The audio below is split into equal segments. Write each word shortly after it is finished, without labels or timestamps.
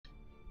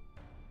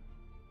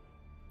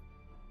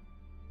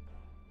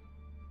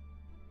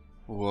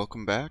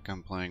Welcome back.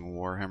 I'm playing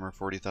Warhammer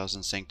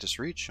 40,000 Sanctus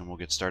Reach, and we'll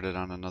get started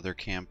on another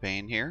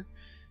campaign here.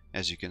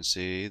 As you can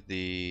see,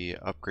 the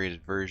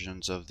upgraded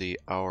versions of the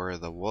Hour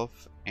of the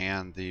Wolf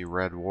and the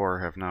Red War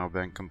have now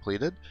been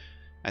completed.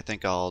 I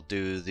think I'll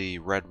do the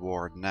Red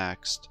War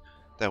next.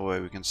 That way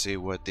we can see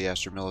what the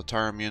Astra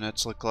Militarum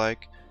units look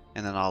like,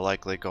 and then I'll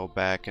likely go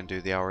back and do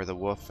the Hour of the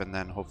Wolf, and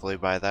then hopefully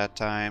by that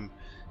time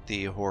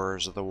the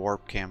Horrors of the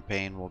Warp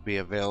campaign will be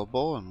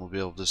available, and we'll be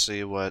able to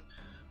see what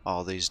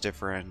all these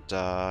different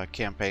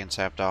campaigns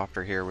have to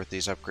offer here with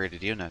these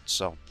upgraded units.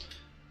 So,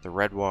 the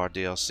Red War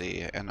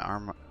DLC. An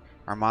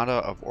armada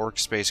of orc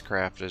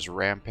spacecraft is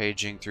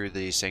rampaging through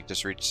the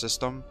Sanctus Reach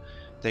system.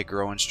 They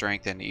grow in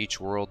strength in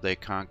each world they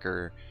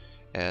conquer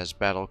as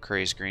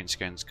battle-crazed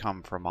greenskins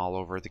come from all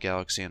over the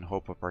galaxy in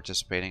hope of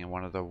participating in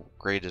one of the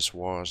greatest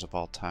wars of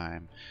all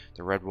time.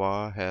 The Red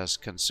War has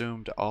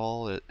consumed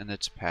all in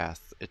its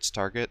path. Its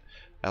target,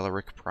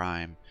 Alaric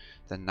Prime.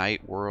 The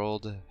Night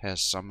World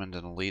has summoned the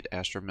elite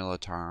Astra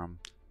Militarum.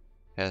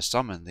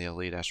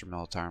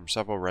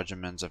 Several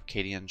regiments of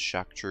Cadian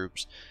shock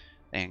troops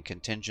and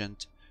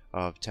contingent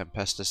of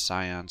Tempestus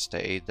Scions to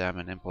aid them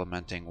in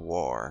implementing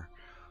war.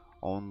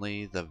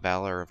 Only the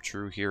valor of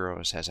true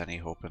heroes has any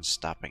hope in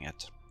stopping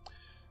it.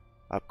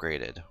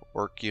 Upgraded.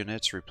 Orc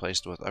units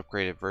replaced with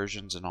upgraded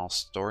versions in all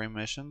story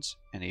missions,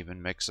 an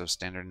even mix of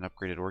standard and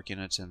upgraded orc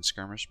units in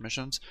skirmish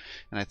missions.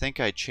 And I think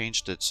I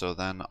changed it so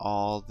then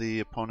all the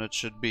opponents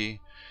should be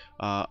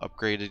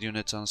upgraded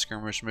units on a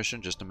skirmish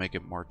mission just to make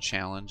it more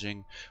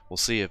challenging. We'll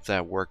see if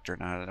that worked or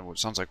not. And it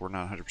sounds like we're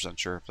not 100%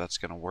 sure if that's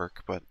going to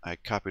work, but I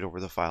copied over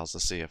the files to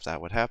see if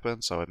that would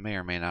happen, so it may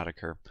or may not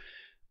occur.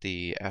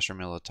 The Astra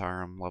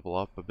Militarum level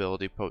up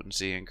ability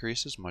potency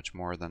increases much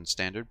more than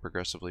standard,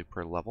 progressively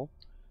per level.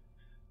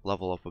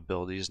 Level up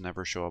abilities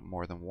never show up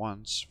more than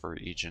once for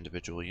each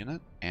individual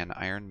unit, and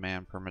Iron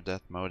Man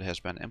permadeath mode has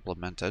been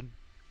implemented.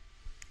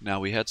 Now,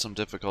 we had some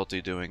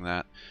difficulty doing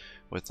that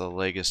with the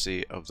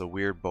legacy of the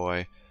Weird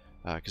Boy,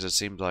 because it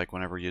seemed like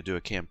whenever you do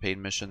a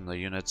campaign mission, the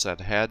units that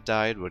had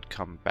died would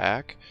come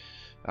back,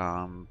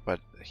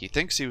 but he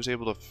thinks he was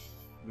able to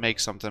make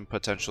something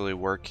potentially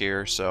work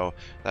here, so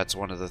that's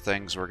one of the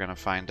things we're going to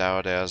find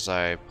out as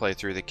I play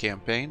through the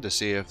campaign to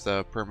see if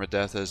the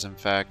permadeath is in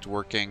fact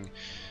working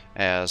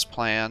as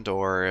planned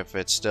or if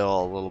it's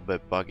still a little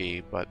bit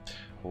buggy, but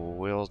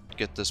we'll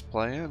get this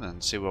playing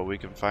and see what we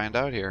can find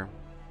out here.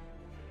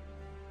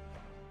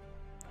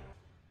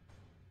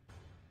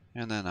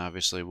 And then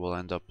obviously we'll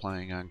end up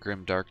playing on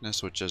Grim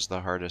Darkness, which is the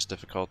hardest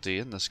difficulty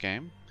in this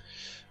game.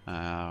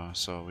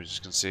 So we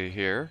just can see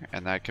here,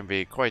 and that can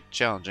be quite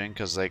challenging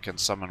because they can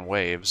summon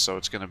waves, so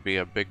it's going to be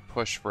a big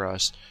push for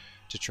us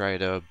to try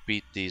to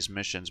beat these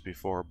missions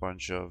before a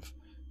bunch of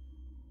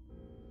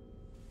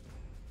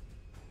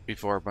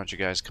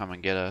guys come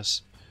and get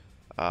us.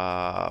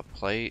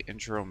 Play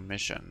intro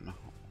mission.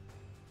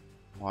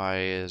 Why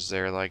is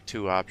there like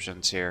two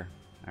options here?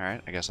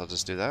 Alright, I guess I'll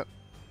just do that.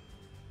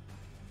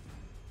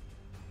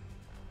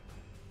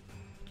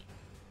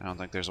 I don't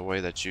think there's a way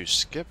that you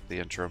skip the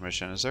intro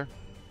mission, is there?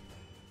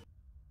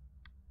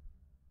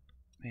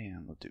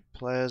 And we'll do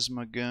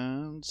plasma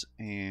guns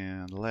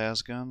and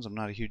las guns. I'm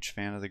not a huge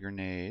fan of the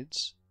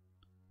grenades.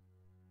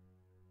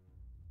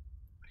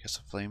 I guess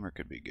a flamer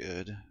could be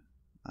good.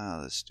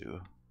 Let's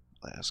do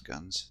las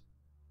guns.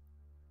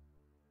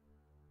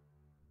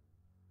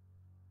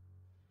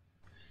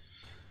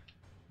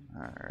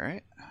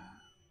 Alright.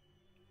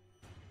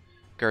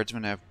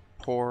 Guardsmen have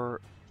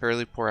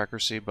fairly poor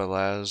accuracy, but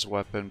las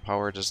weapon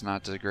power does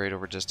not degrade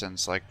over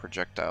distance like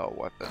projectile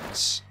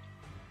weapons.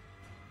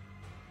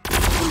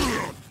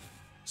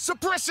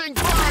 Suppressing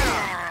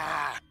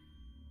fire!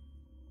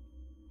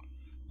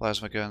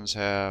 Plasma guns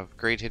have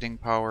great hitting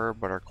power,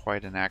 but are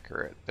quite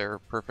inaccurate. They're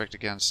perfect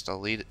against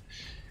elite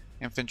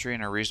infantry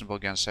and are reasonable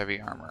against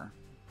heavy armor.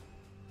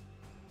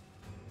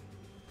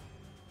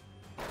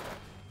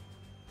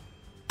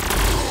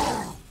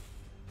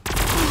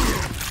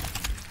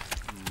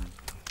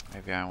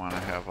 Maybe I want to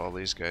have all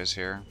these guys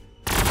here.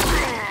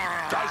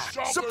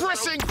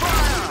 Suppressing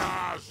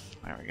fire!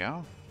 There we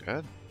go.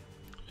 Good.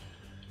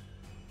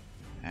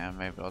 And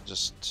maybe I'll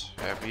just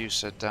have you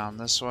sit down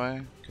this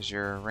way, because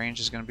your range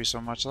is going to be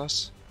so much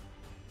less.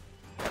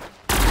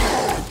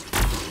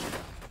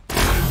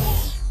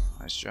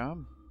 Nice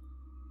job.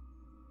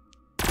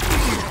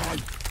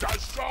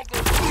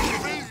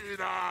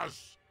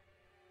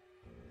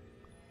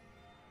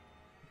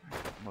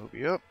 Move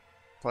you up.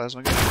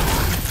 Plasma gun.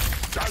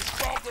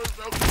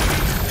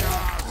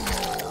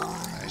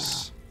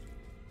 Nice.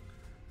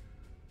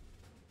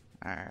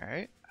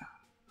 Alright.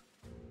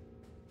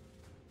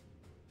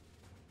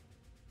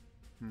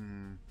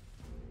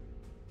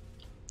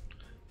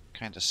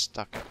 Kind of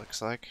stuck, it looks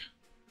like.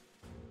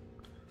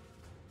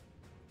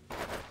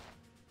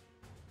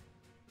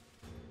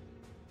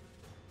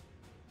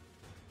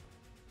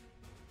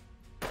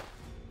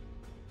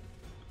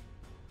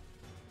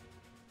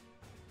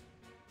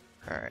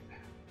 Alright.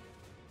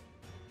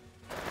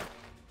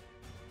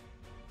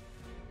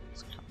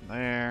 Let's come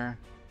there.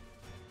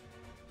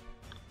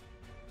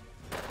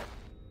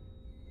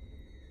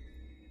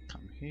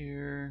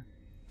 here.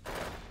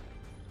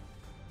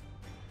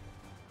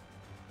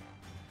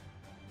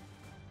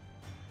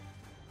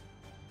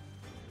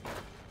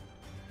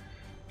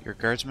 Your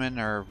guardsmen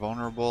are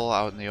vulnerable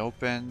out in the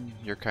open.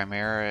 Your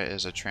chimera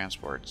is a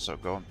transport, so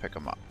go and pick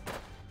them up.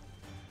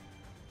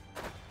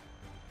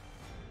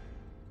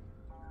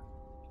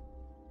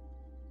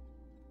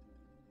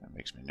 That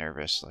makes me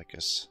nervous, like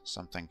is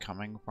something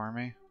coming for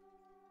me?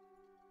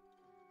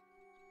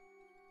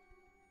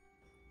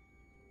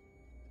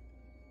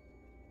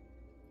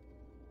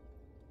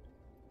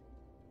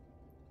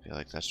 I feel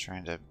like that's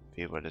trying to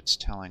be what it's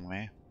telling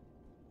me.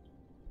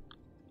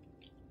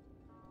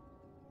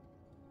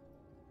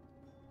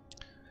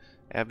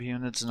 Ab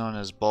units known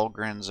as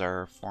Bulgrins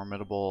are a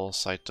formidable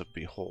sight to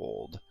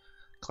behold.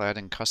 Clad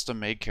in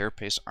custom-made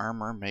carapace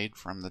armor made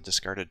from the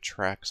discarded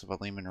tracks of a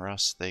Lehman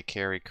Russ, they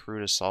carry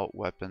crude assault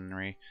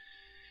weaponry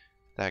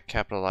that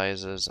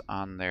capitalizes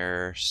on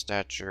their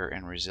stature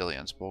and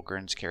resilience.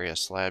 Bulgrins carry a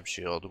slab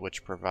shield,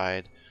 which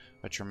provide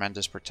a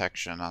tremendous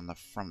protection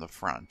from the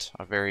front.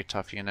 A very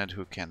tough unit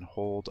who can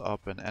hold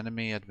up an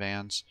enemy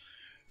advance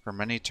for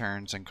many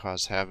turns and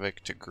cause havoc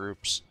to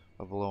groups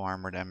of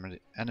low-armored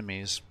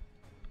enemies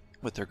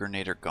with their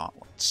Grenader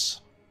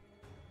gauntlets.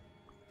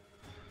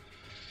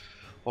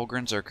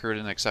 Bulgrins are crude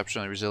and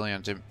exceptionally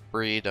resilient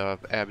breed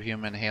of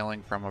abhuman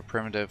hailing from a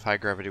primitive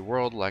high-gravity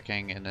world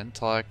lacking in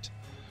intellect.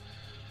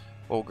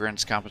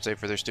 Bulgrins compensate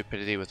for their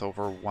stupidity with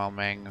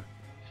overwhelming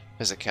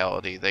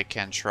physicality. They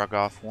can shrug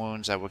off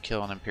wounds that would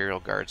kill an Imperial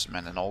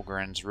Guardsman. An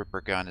Olgrin's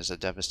Ripper gun is a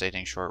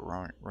devastating at short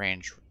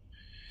range.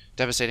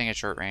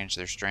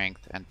 Their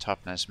strength and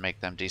toughness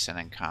make them decent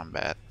in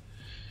combat.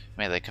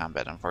 Melee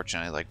combat.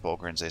 Unfortunately, like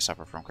Bulgrins, they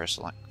suffer from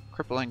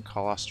crippling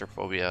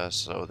claustrophobia,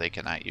 so they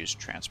cannot use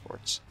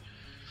transports.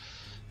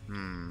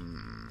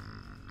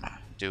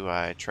 Do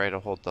I try to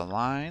hold the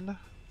line?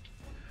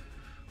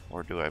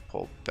 Or do I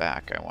pull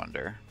back, I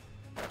wonder?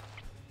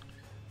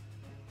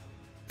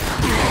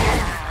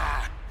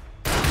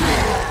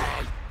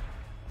 I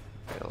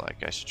feel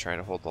like I should try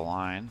to hold the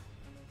line.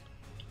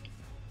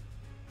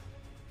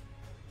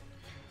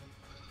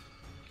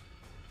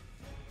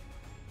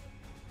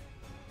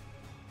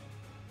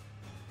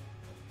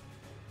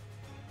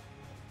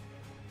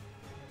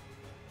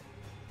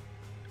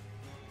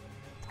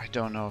 I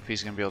don't know if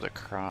he's going to be able to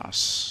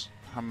cross.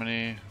 How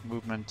many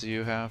movement do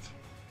you have?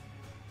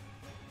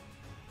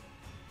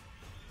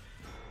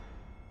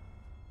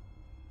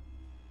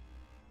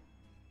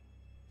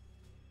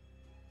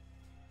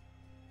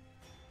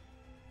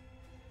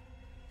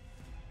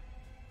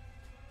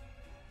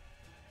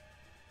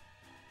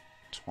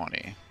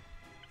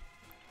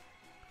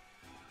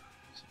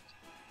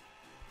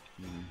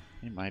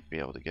 He might be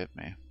able to get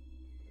me.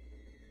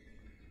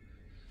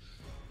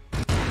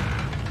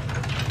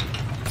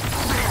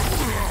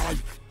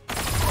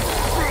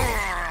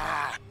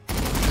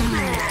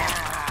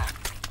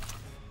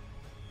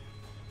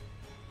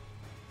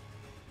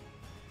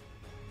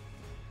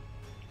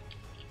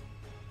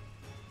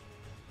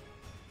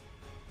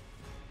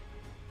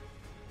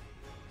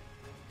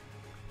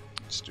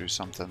 Let's do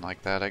something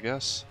like that, I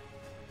guess.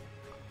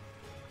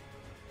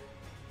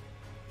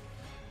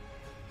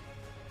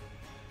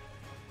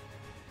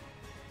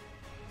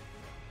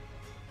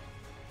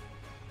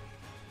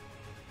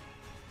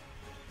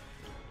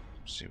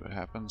 See what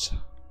happens.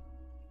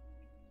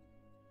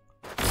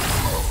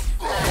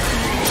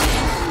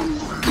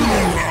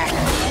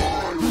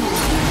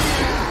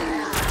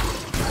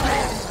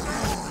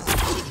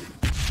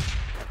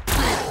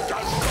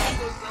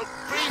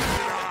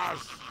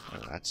 Oh,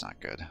 that's not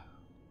good.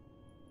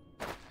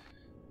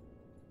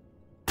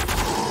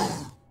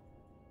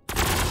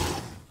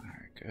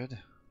 Alright, good.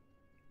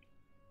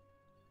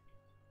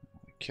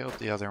 We killed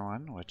the other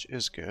one, which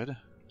is good.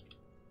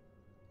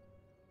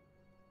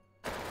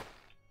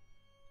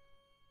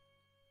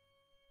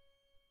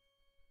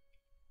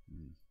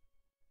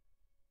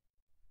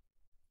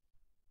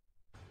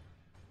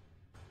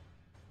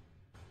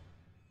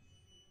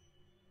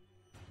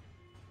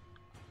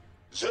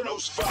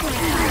 Xenos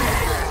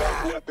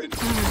fire! Weapon!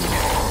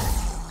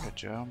 Good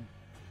job.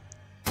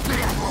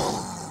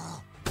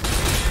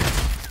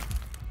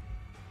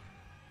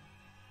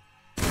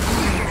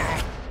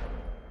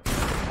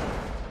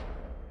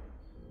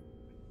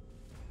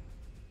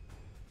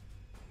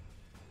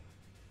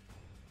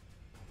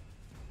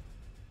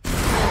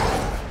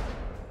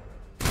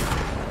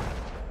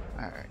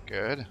 Alright,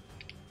 good.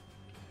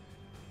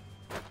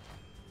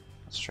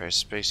 Let's try to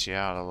space you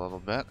out a little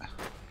bit.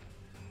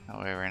 That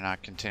way we're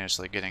not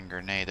continuously getting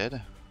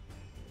grenaded.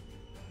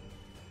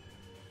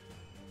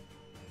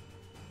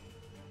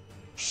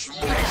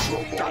 Smash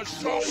them up,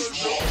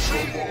 smash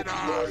them up,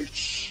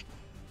 nice!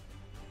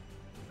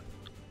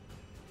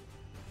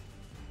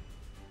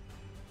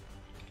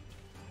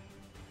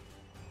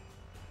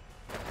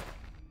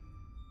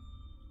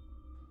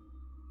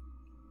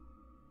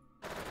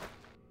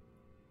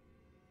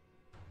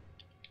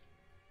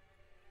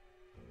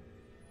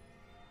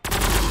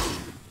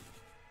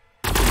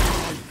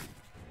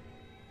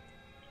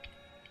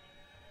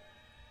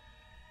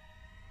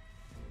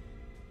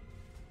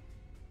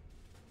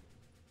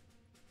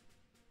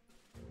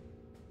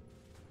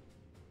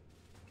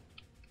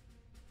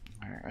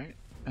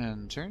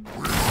 turn.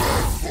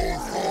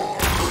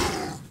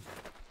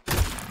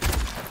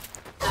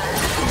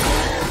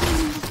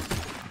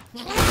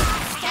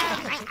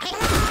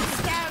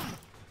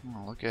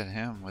 Oh, look at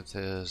him with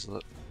his...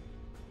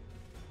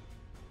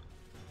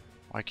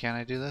 Why can't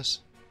I do this?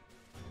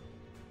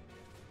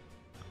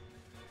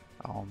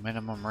 Oh,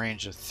 minimum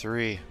range of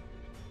 3.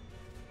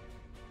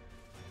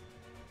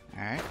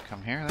 Alright,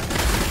 come here then.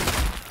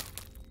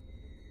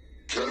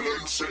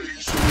 Killing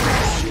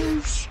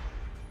seasons.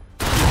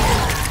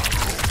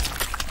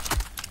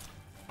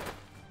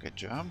 Good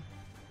job.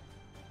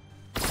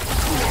 The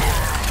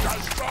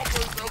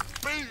zombies are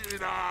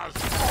beating us.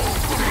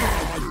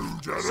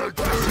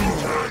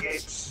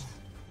 Targets.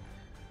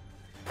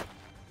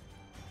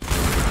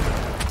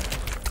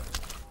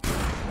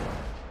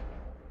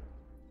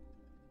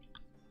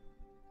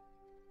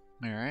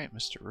 Alright,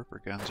 Mr.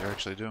 Rupert guns are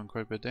actually doing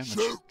quite a bit of damage.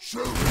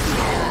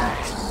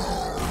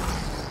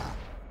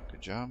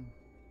 Good job.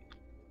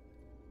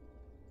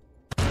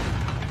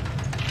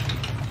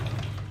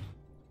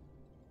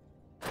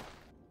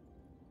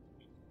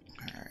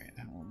 Alright,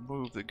 and we'll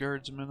move the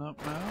guardsmen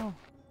up now.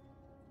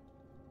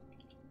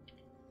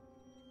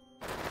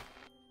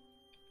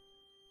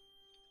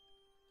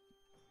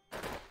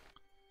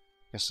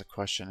 Guess the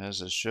question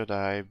is should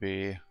I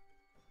be...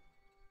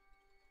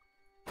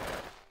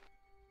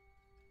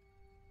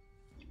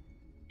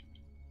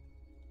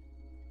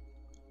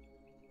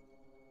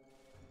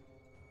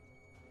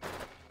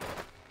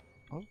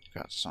 Oh,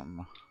 got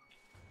some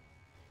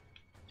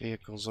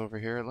vehicles over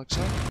here, it looks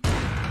like.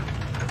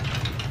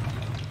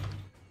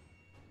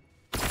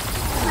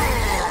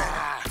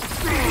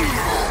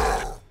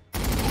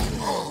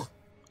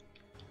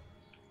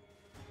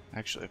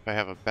 Actually, if I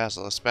have a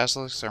Basilisk.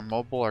 Basilisks are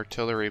mobile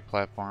artillery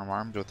platform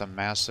armed with a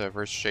massive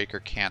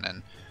Earthshaker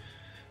cannon.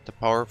 The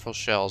powerful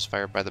shells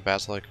fired by the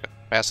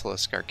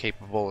Basilisk are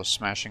capable of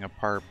smashing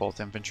apart both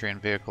infantry and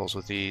vehicles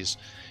with ease,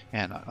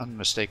 and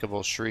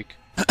unmistakable shriek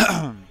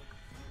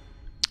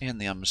and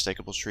the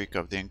unmistakable shriek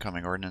of the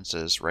incoming ordnance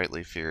is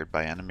rightly feared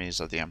by enemies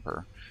of the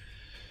Emperor.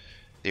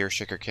 The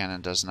Earthshaker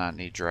cannon does not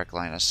need direct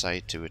line of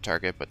sight to a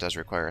target, but does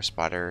require a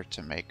spotter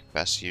to make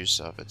best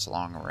use of its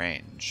long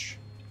range.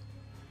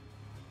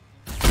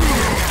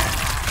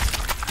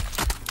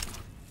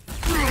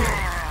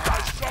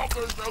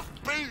 Zombies are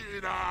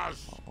beating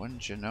us! Well,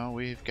 wouldn't you know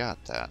we've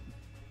got that.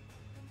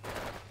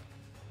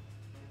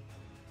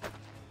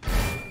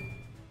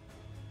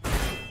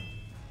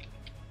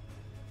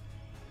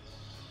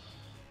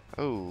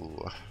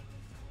 Oh,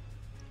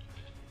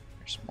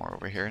 there's more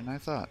over here than I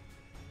thought.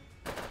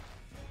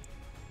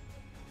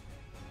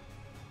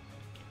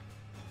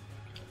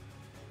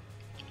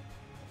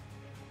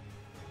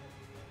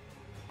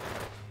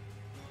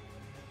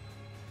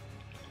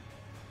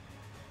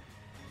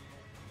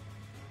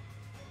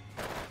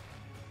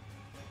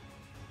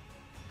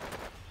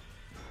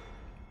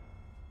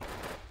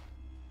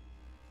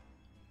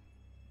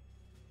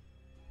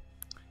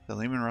 The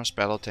Lehman Russ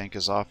battle tank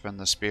is often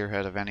the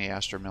spearhead of any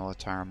Astra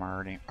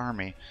Militarum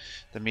army.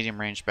 The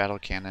medium-range battle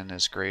cannon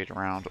is great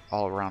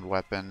all-around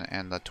weapon,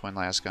 and the twin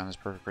lasgun is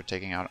perfect for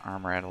taking out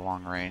armor at a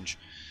long range.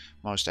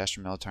 Most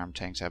Astra Militarum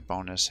tanks have a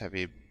bonus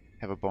heavy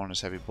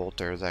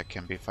bolter that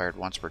can be fired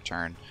once per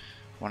turn.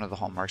 One of the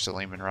hallmarks of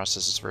Lehman Russ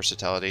is its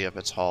versatility of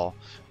its hull.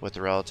 With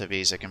the relative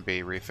ease, it can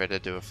be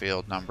refitted to a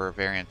field number of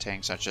variant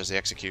tanks such as the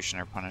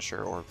Executioner,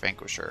 Punisher, or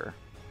Vanquisher.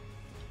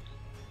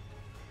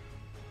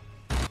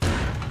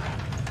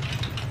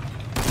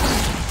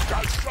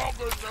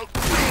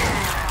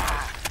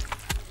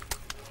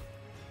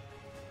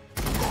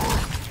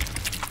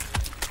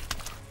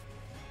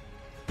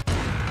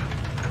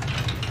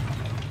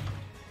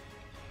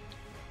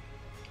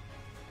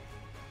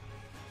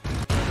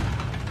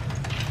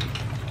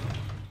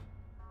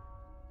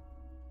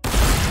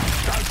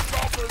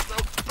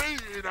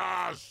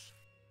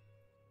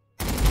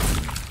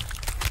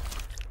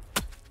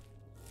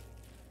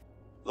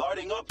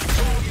 Lighting up the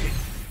target.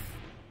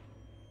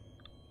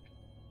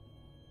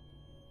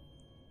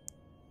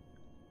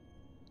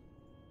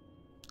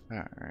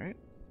 Alright.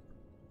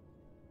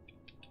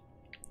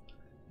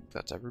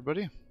 That's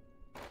everybody.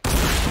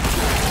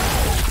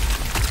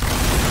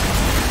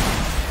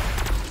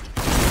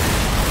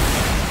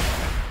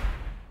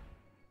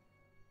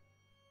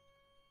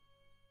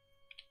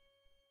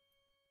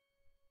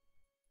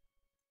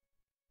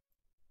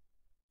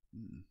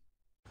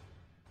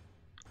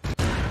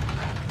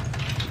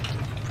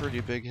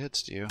 Pretty big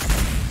hits to you.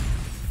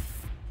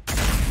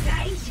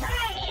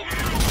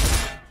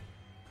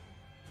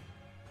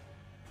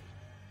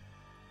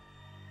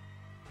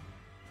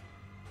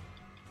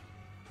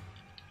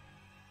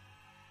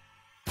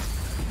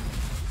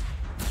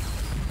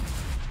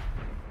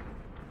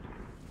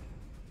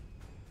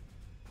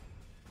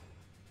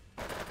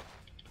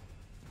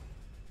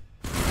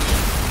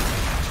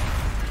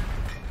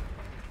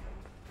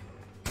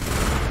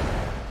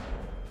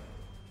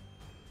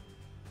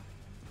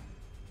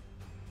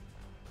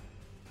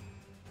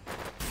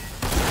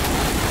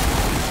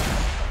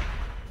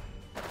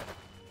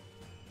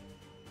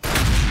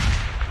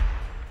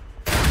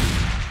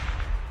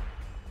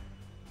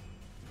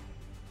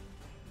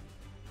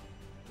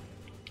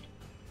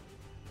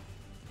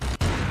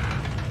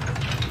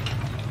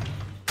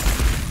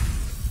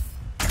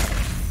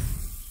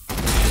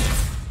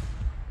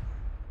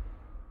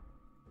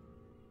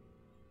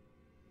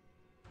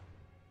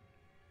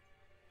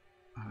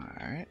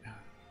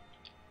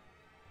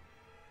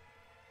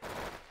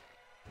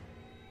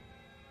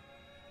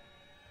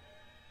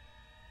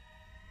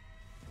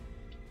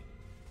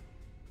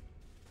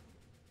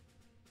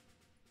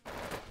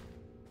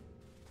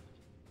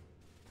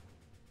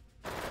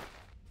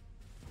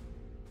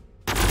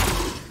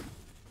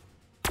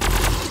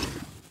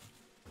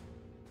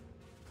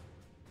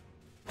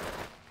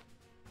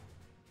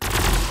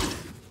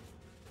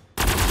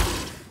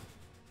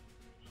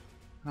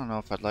 don't know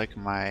if I'd like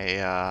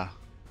my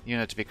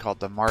unit to be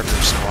called the Martyr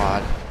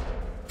Squad.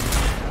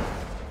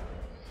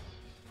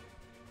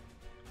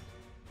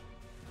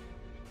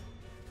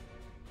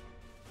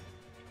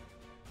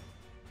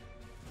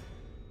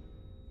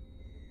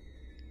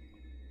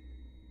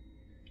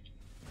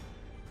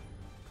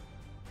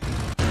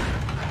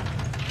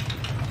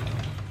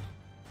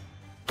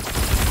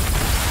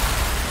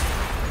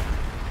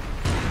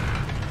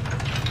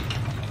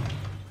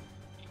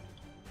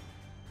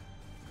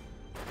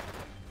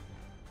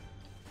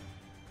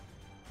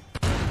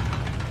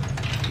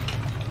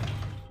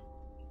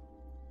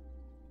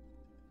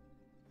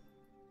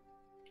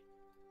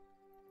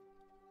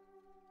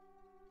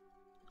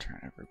 Turn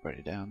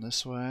everybody down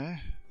this way.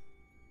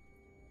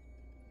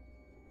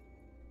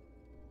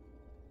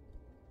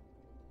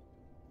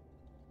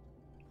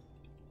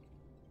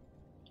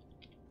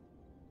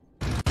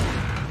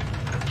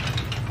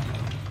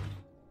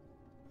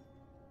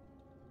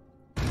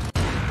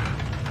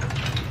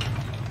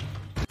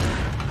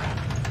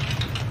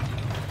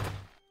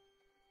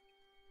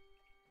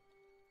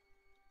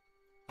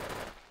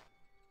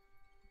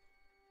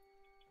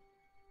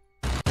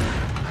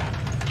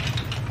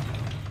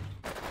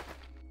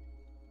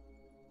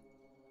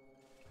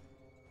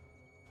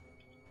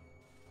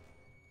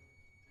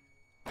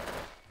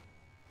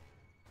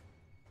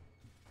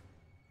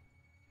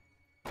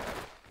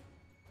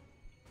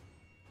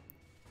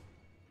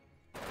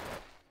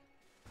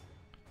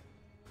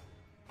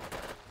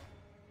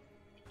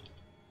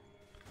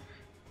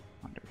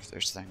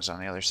 There's things on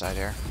the other side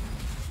here.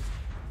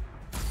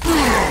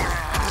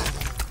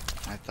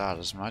 I thought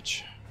as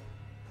much.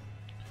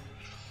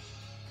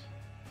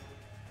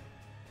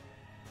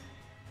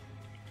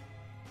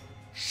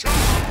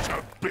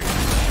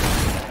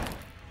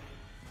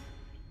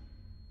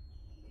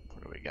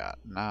 What do we got?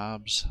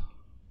 Knobs.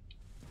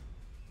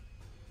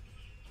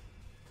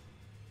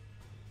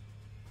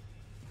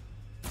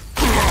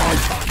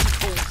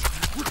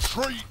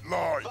 Retreat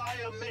line!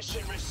 Fire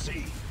mission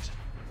received.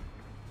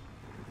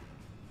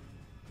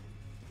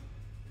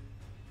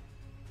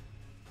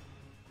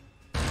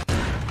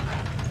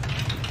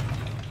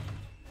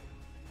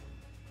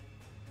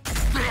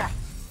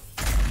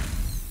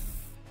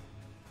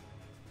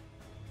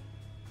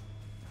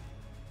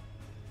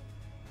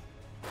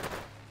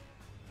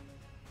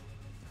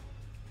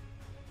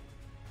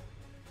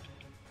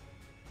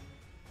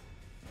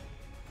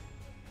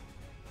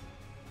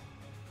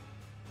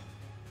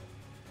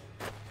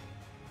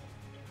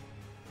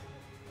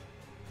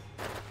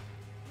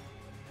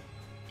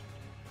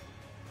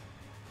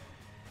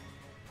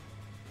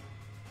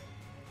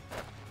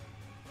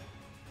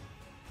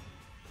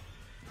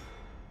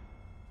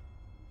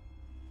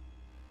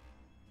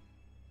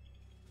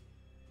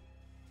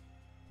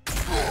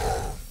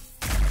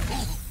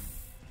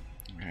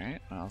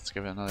 Well, let's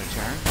give it another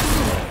turn.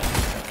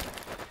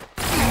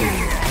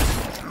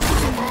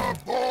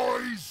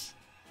 Boys!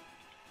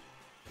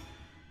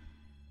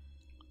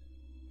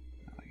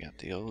 I got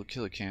the old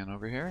killer can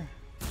over here.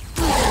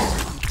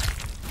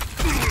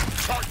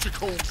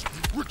 Tacticals,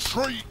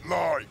 retreat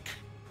like!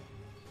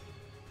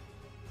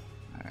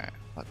 Alright,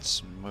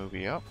 let's move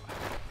you up.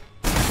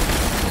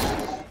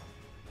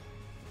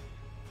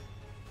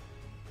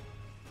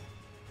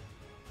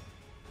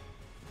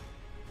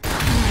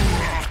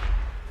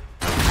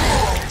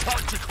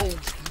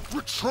 Tacticals,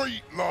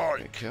 retreat like!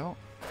 Good kill.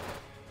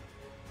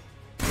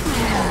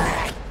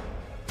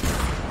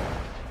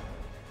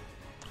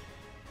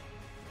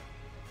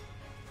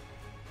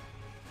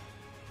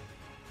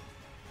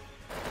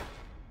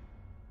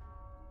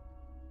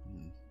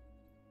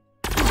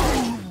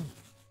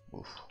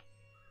 Oof.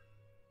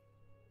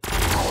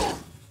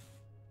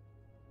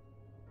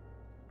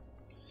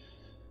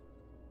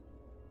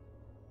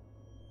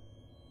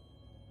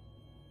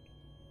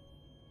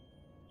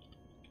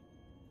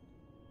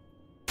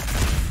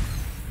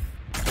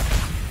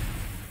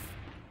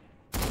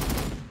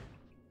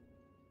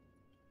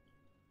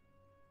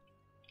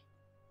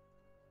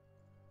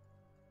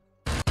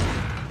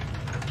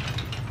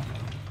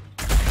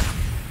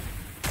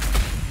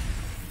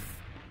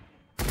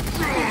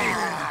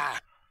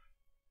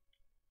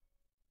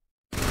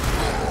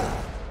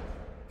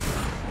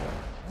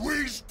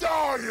 He's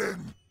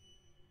dying!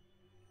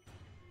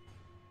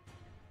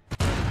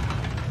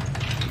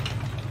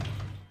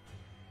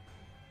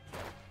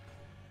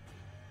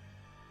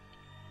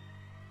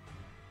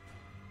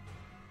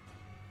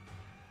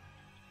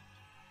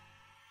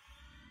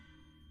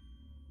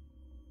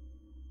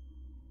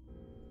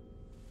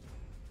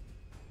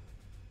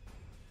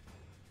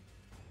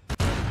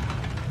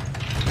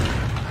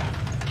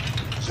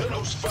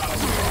 Zeros found.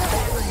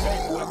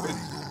 Firing weapon.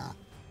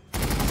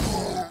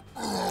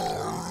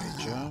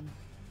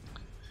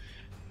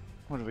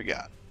 What do we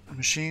got?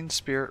 Machine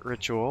Spirit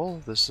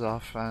Ritual. This is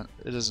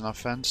it is an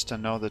offense to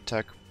know the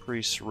tech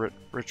priest's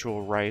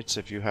ritual rites.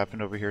 If you happen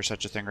to overhear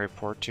such a thing,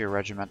 report to your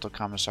regimental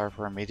commissar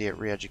for immediate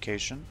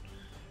re-education.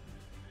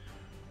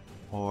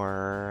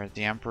 Or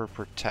the Emperor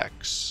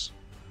Protects.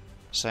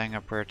 Saying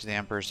a prayer to the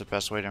Emperor is the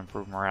best way to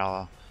improve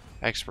morale.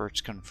 Experts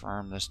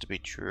confirm this to be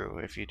true.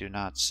 If you do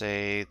not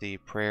say the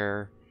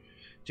prayer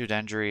due to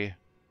injury,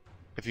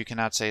 if you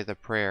cannot say the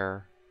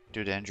prayer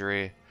due to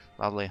injury,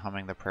 loudly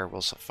humming the prayer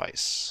will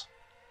suffice.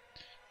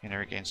 And it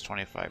regains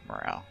 25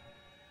 morale.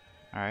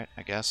 Alright,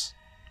 I guess.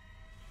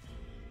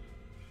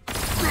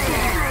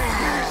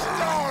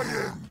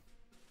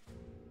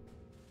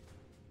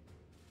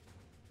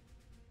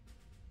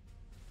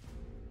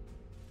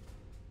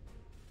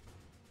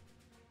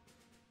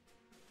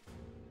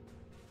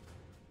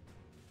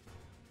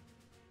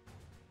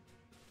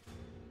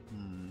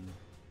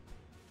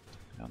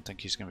 I don't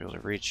think he's going to be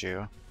able to reach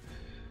you.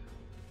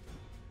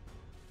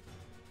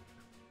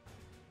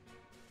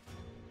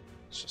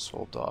 Let's just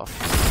hold off.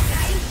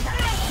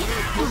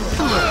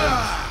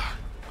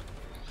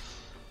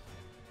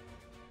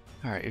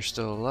 Alright, you're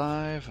still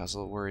alive. I was a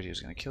little worried he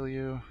was going to kill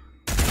you.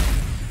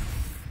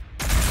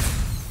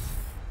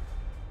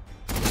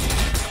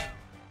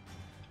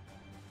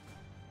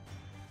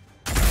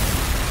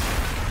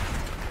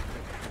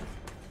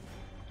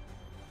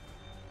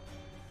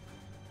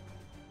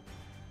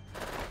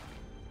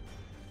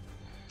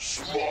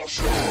 Smash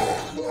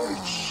them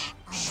lights!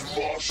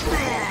 Smash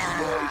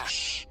them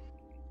lights!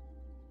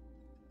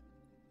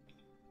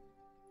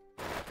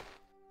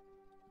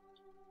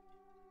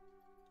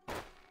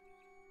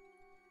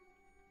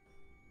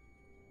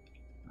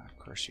 Of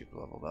course you've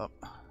leveled up.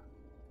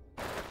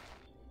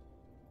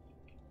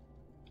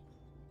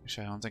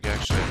 Actually, I don't think I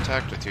actually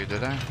attacked with you,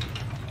 did I?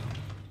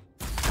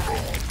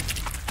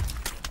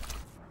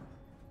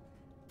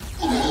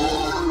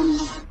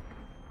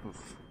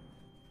 Oof.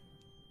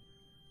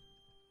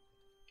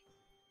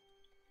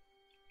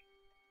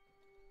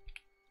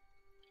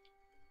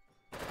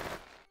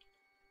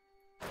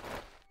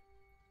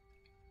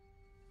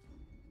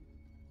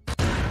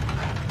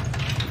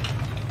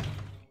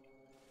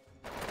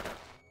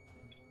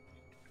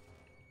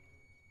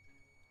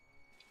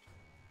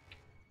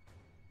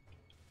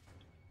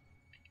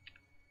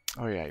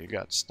 Oh yeah, you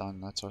got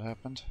stunned, that's what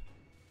happened.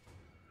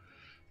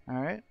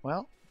 Alright,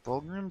 well,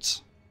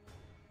 Volgrun's.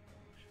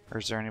 Or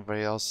is there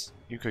anybody else?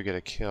 You could get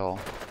a kill.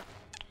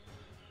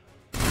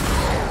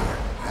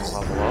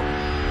 Level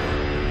up.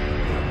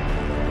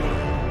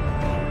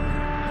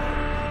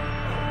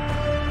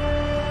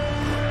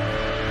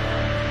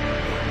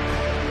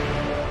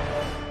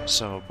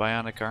 So,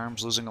 bionic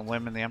arms, losing a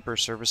limb in the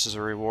Emperor's service is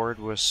a reward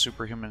with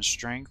superhuman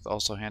strength,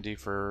 also handy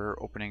for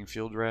opening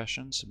field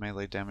rations,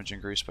 melee damage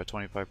increased by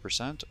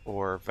 25%,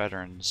 or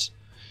veterans.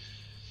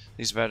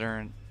 These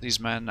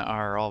men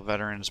are all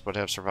veterans but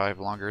have survived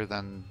longer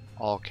than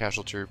all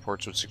casualty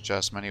reports would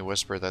suggest. Many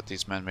whisper that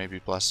these men may be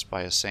blessed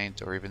by a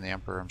saint or even the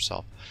Emperor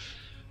himself.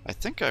 I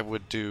think I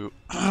would do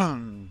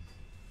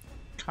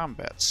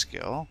combat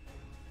skill.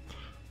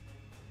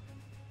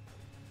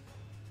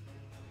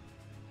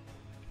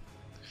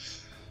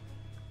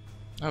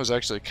 That was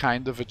actually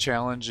kind of a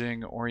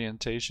challenging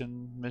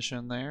orientation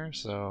mission there,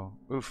 so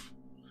oof.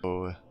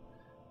 So,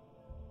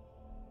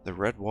 the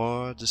Red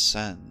War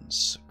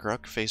descends.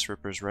 Gruk Face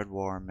Ripper's Red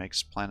War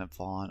makes planetfall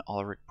on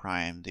Ulrich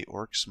Prime. The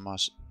orc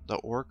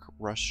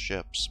rush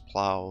ships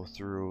plow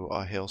through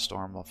a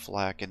hailstorm of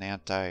flak and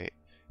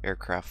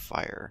anti-aircraft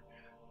fire.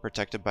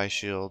 Protected by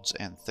shields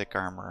and thick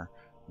armor,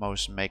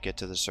 most make it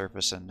to the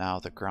surface, and now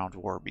the ground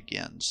war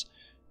begins.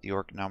 The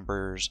orc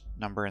number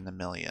in the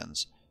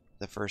millions.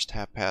 The first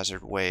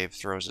haphazard wave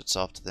throws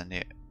itself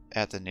to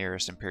at the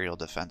nearest Imperial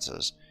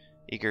defenses.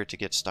 Eager to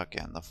get stuck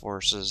in, the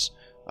forces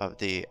of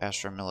the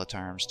Astra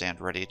Militarum stand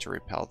ready to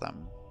repel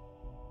them.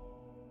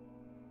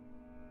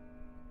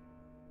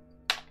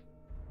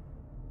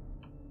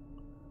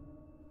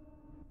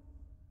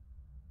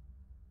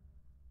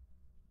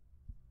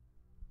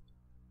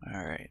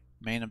 Alright,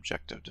 main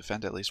objective,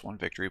 defend at least one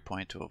victory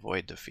point to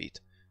avoid defeat.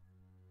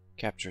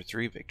 Capture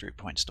 3 victory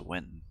points to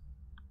win.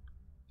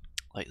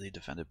 Lightly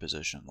defended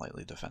position,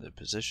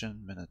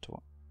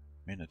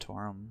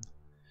 Minotaurum.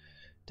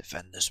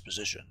 Defend this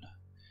position.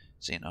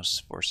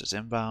 Xenos forces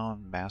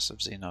inbound, massive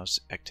Xenos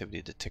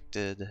activity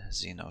detected,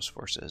 Xenos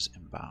forces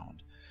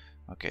inbound.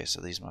 Okay,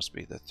 so these must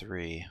be the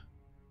 3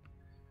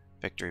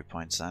 victory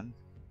points then.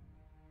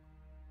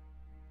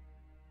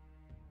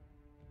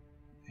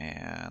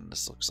 And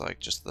this looks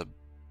like just the...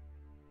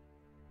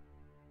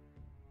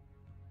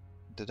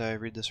 Did I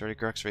read this already?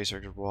 Gruk's Face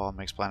Ripper's wall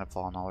makes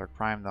planetfall on Ulrich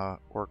Prime. The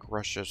orc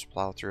rush ships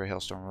plow through a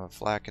hailstorm of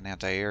flak and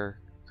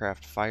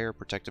anti-aircraft fire,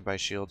 protected by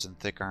shields and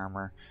thick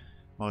armor.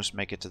 Most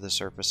make it to the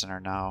surface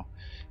and now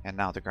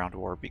the ground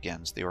war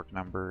begins. The orc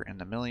number in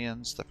the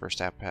millions. The first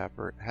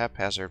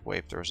haphazard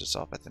wave throws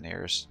itself at the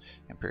nearest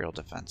Imperial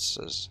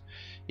defenses.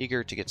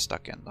 Eager to get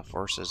stuck in, the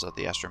forces of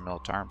the Astra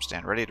Militarum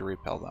stand ready to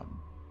repel them.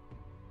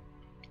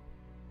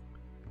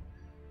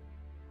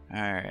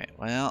 Alright,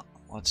 well,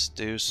 let's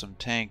do some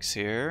tanks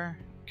here.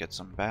 Get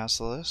some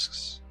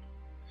basilisks.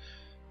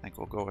 I think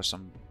we'll go with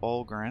some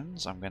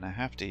Volgrun's. I'm gonna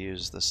have to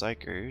use the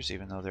Psychers,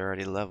 even though they're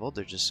already leveled.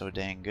 They're just so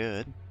dang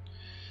good.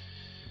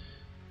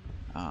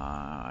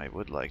 I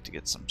would like to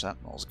get some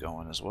Sentinels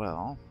going as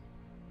well.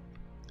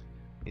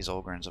 These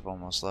Volgrun's have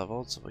almost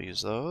leveled, so we'll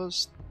use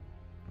those.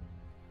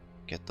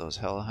 Get those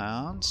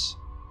hellhounds.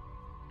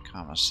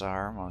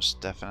 Commissar, most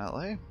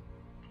definitely.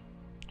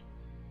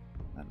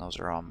 And those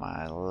are all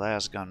my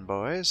lasgun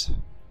boys.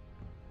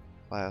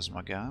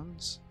 Plasma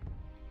guns.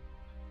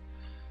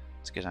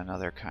 Let's get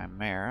another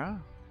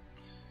Chimera.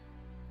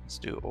 Let's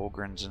do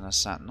Ogrins and a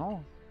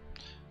Sentinel.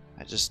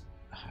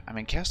 I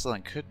mean,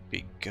 Castellan could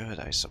be good,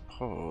 I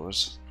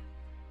suppose.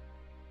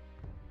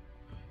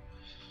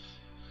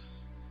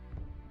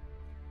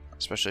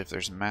 Especially if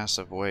there's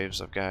massive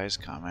waves of guys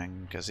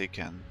coming, because he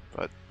can,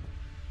 but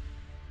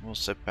we'll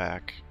sit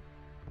back.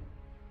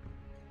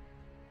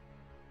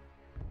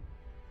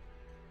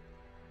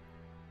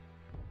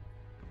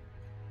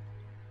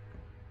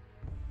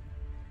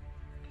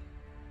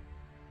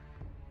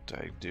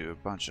 I do a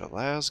bunch of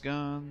las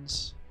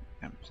guns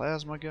and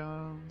plasma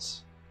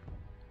guns.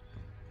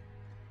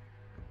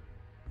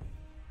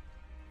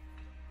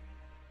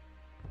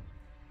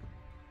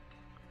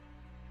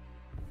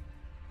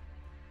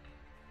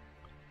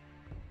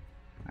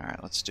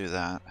 Alright, let's do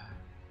that.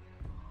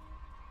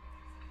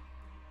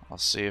 I'll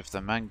see if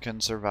the men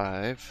can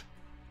survive.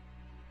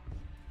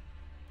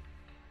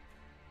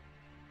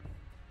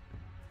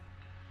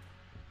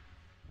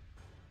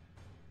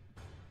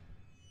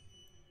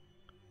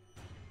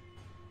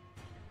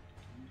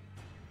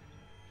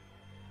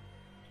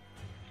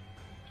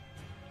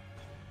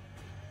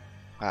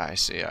 I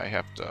see, I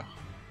have to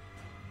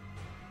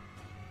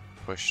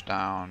push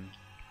down.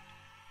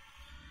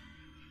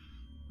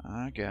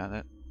 I got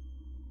it.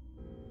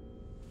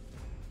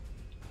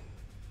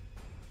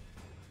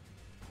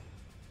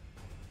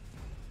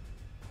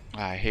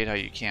 I hate how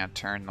you can't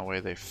turn the way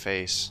they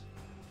face.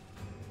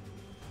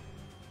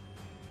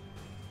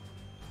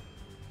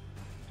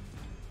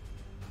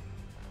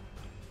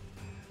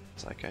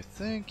 It's like, I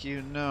think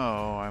you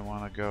know I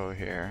want to go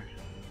here.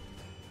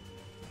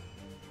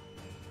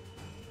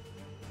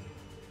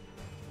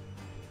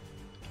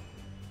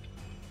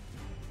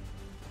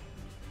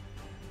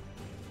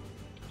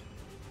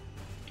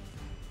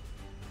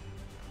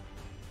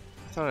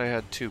 I thought I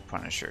had 2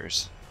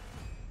 Punishers.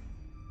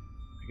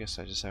 I guess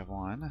I just have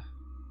 1.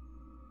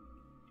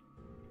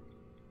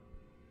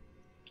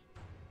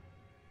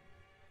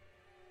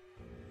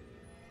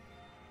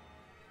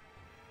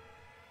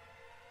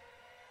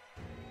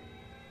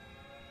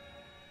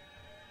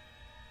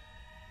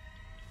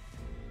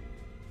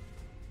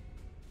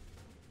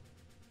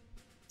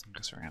 I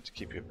guess we're gonna have to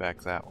keep you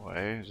back that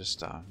way,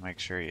 just make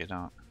sure you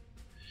don't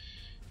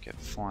get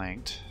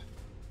flanked.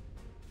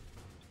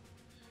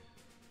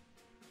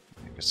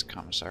 I guess the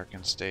Commissar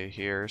can stay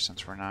here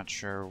since we're not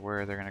sure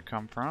where they're gonna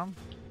come from.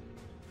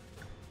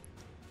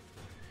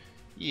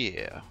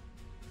 Yeah.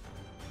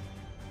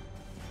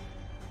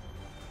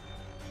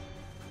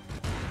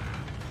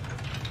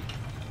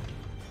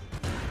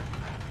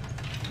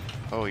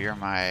 Oh, you're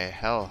my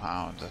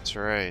Hellhound, that's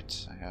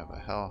right. I have a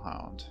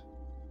Hellhound.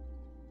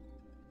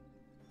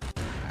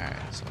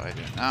 Alright, so I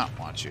do not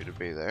want you to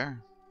be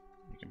there.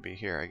 You can be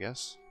here, I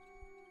guess.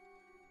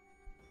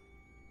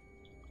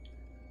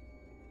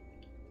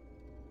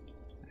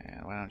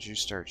 And why don't you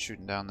start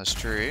shooting down this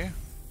tree?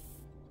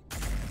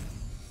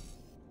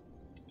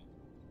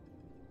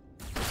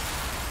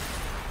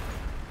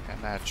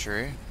 And that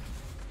tree.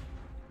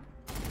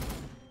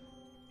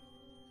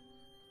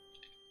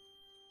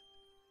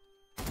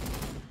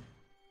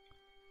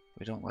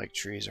 We don't like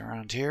trees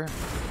around here.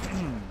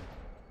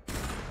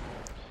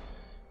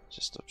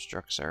 Just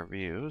obstructs our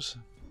views.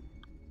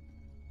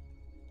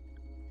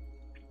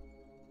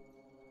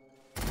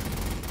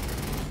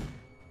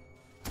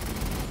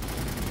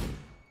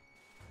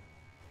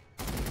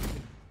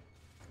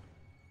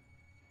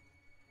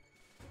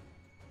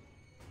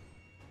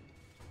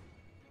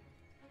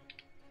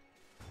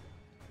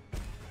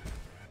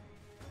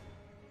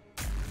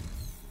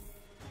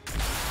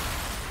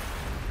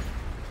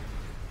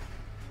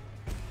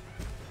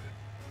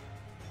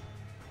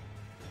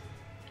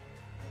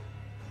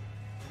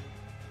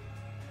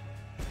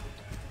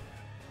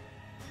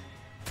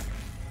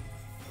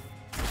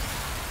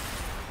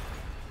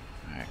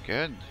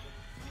 Good.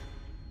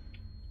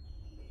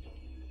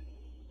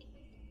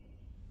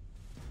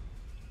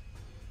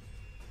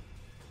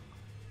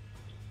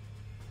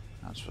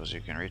 I don't suppose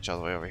you can reach all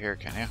the way over here,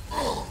 can you?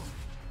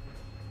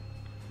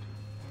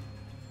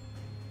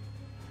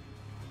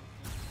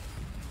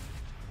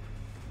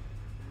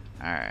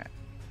 Alright.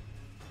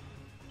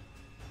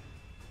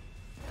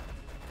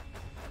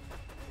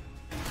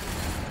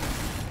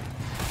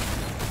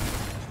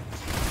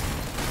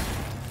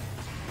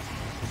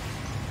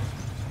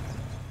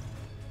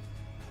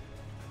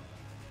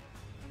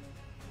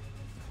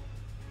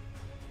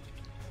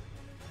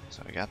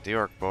 So we got the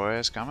orc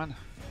boys coming.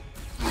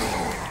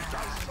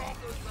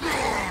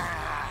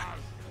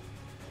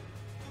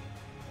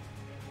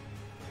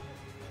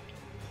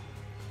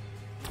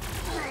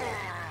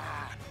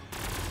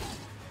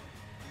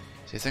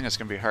 See, the thing that's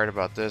going to be hard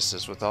about this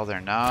is with all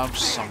their knobs,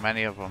 so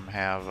many of them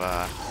have,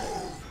 I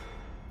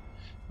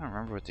don't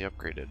remember what the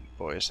upgraded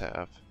boys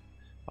have.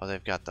 Oh,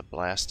 they've got the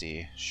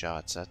blasty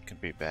shots, that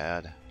could be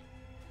bad.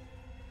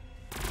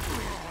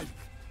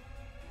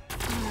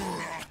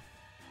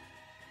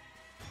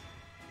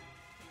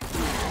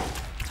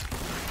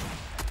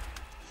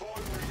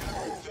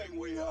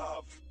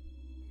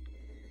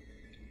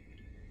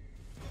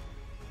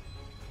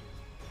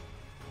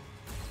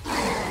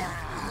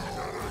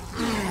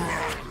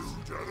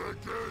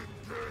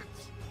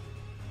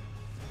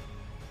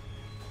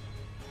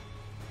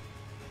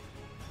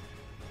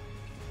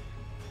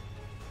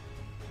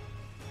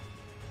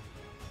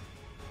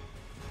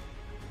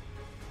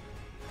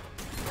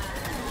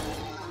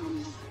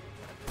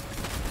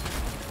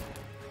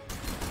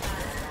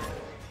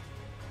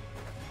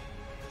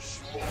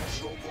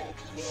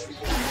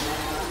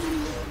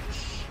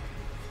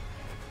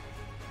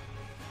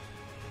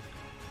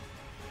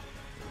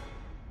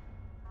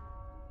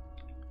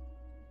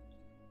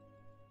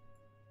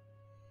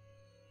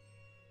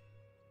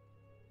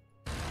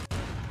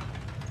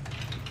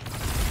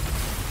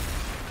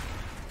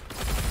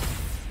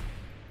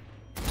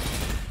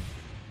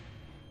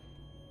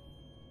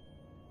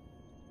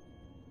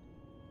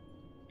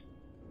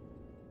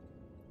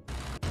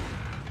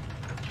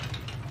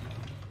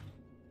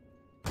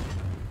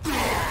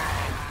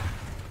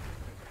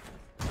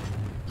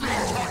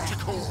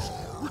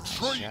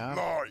 Retreat Job.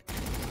 like.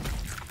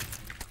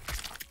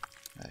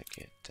 I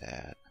get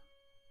that.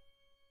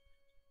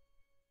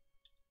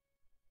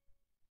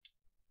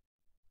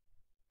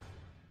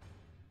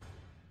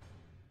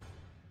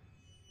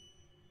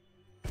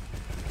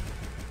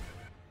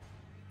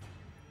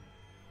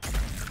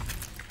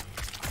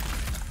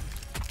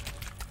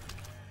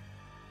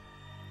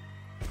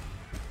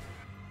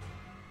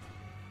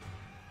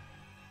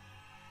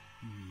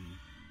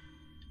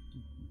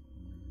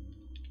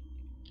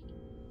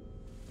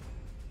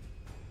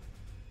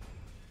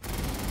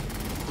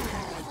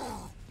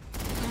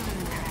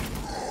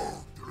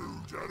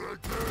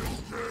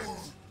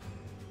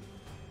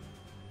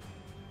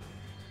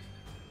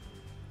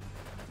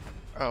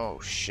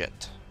 Oh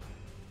shit.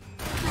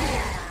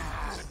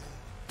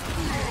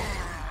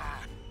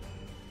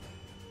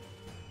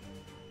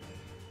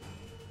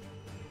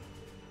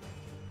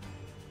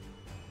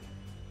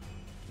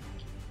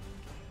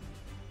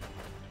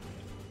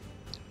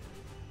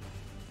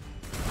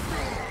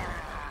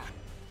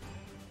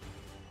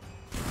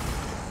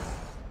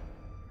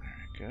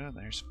 There we go,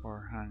 there's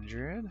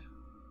 400.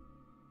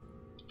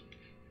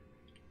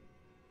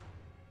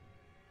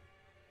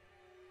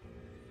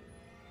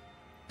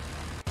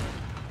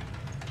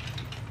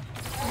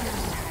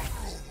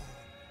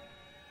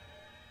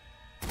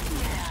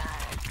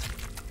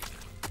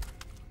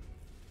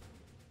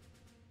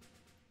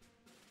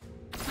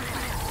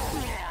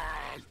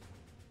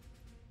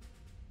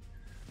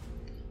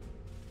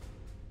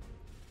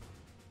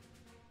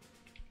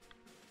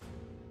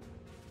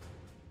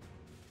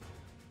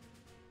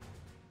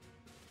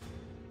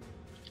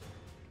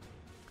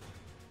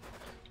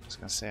 I was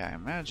gonna say, I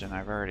imagine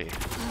I've already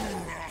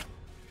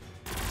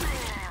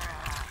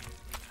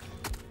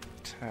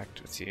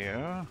attacked with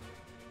you.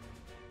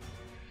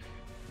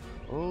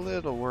 A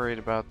little worried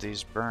about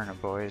these burner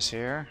boys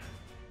here.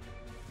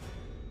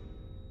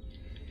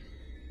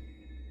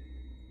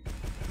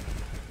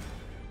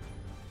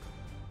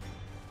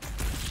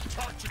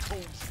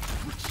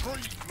 Tacticals,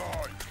 retreat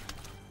like.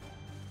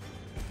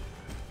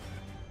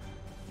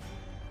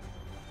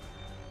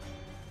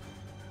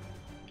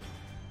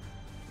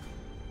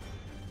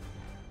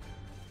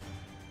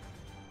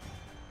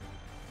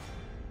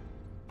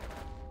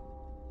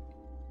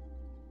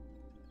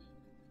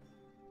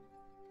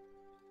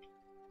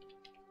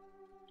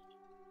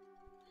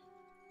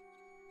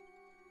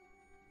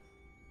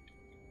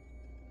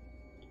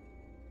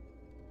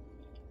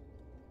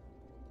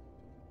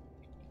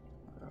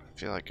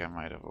 I feel like I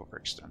might have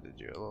overextended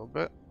you a little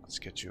bit. Let's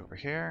get you over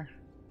here.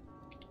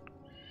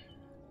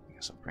 I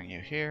guess I'll bring you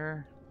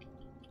here.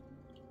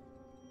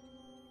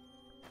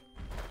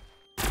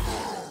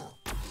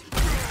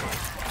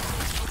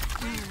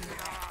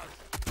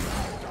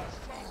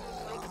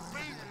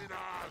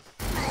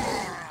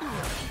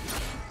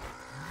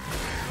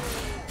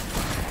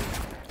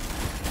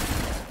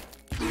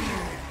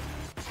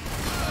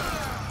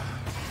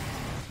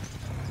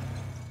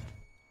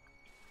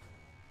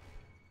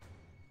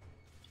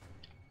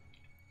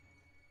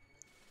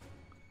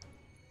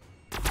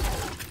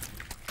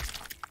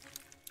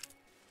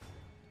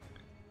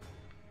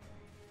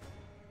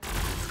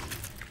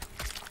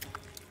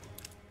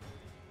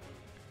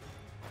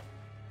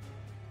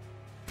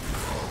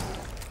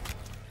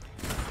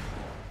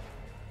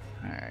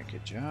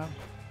 Good job.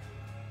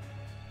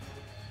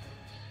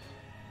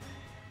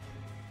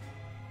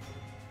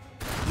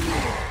 The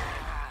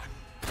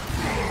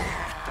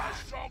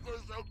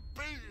suckers are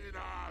beating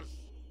us.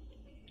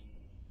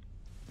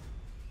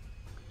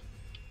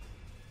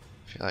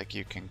 Feel like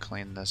you can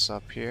clean this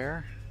up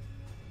here.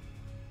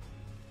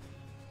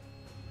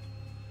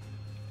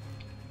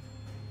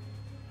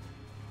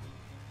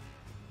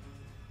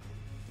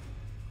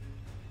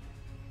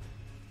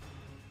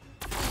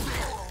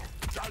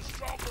 The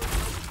suckers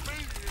are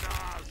beating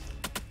us.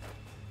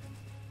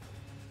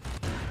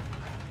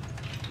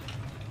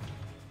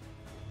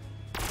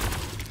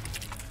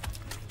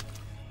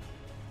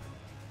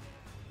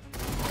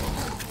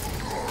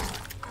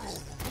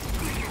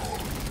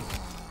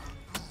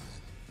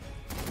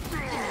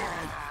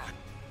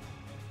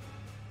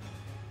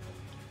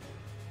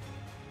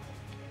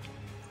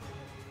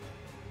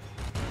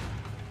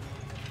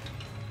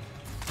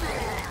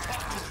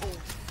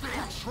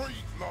 Retreat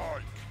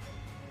like.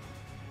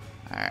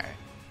 Alright.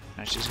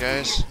 Finish these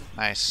guys.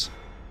 Nice.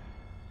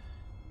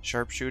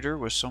 Sharpshooter.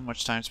 With so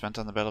much time spent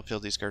on the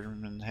battlefield, these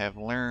guardsmen have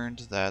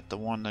learned that the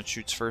one that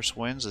shoots first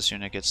wins. This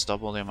unit gets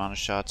double the amount of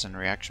shots and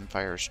reaction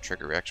fires.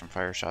 Trigger reaction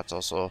fire shots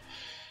also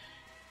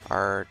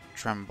are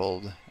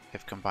trembled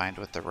if combined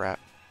with the rapid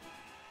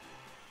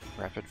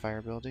fire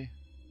ability.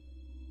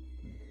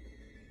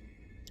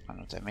 I don't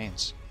know what that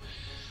means.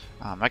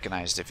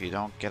 Mechanized, if you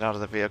don't get out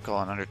of the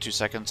vehicle in under 2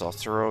 seconds, I'll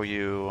throw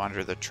you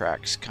under the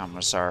tracks.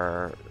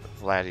 Commissar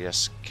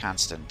Vladius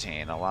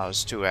Constantine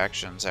allows 2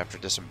 actions after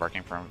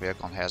disembarking from a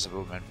vehicle and has a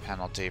movement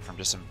penalty from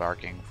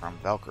disembarking from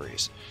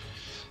Valkyries.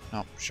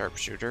 Nope,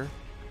 sharpshooter.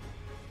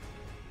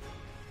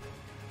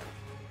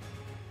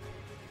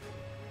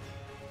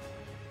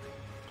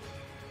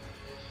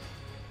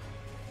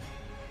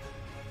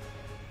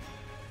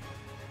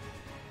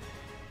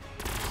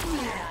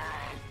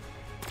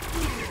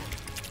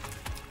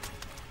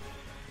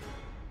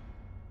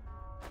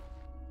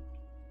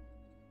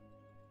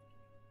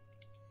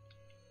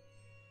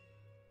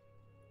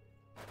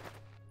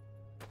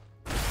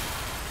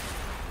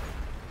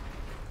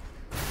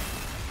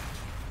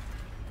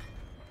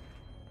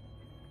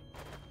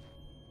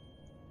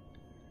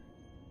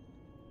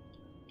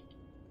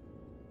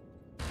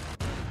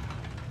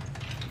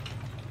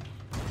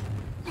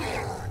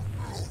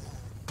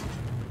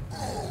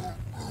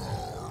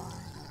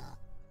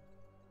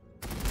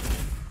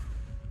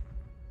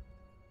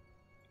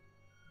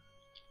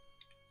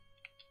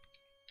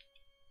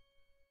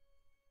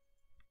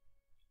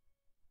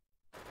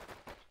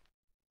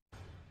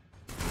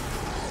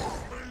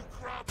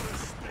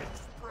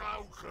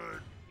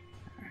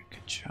 Alright,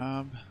 good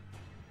job.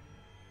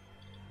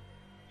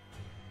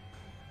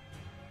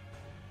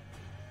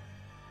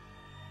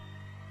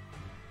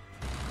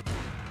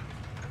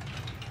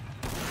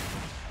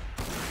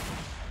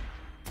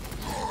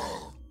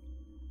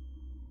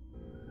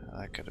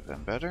 That could have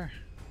been better.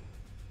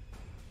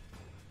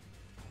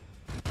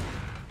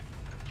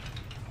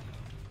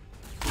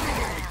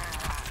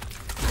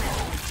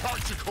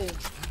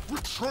 Tacticals,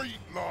 retreat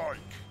like.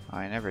 Oh,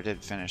 I never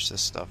did finish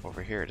this stuff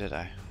over here, did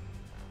I?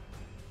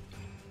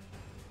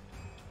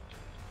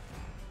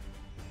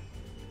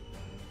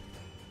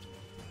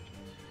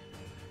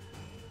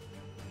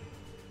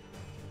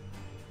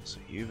 So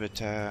you've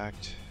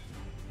attacked.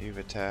 You've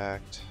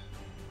attacked.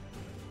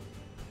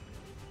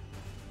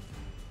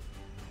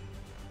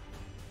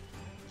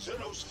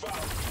 Zenos found.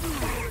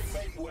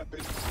 Firing main weapon.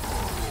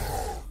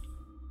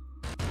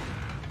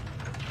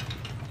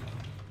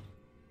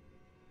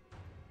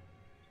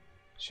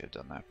 Should have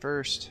done that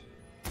first.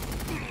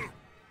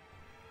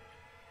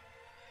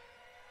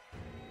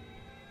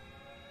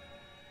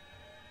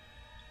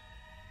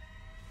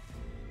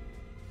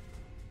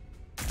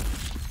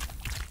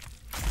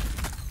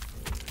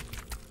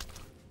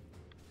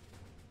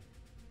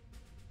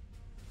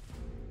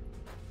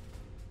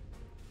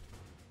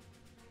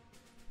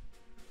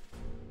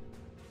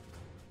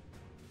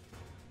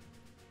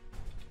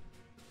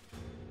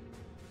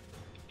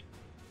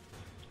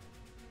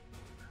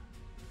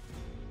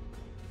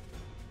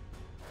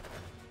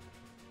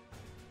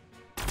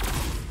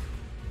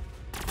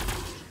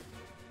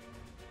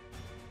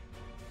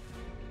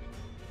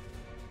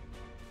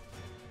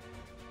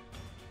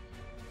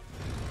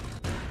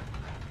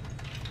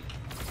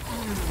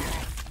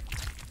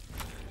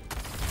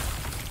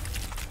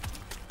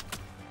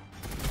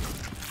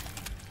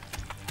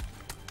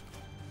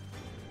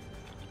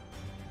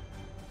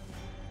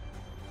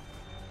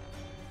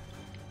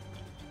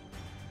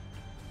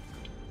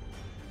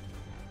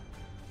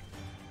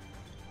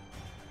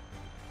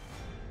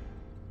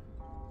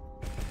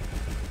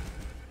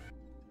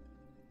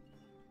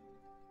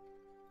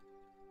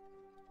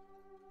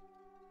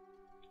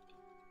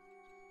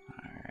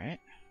 Alright.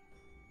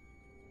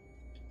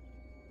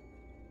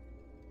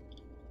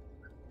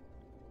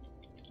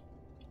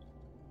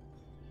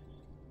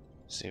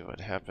 See what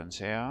happens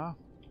here.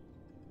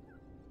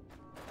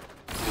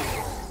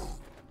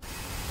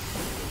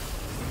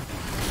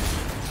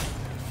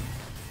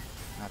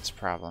 That's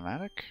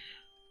problematic.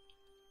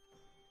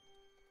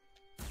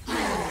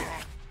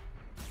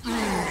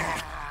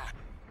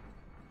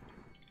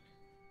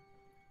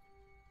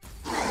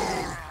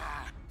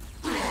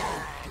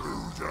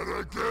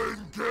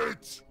 Again,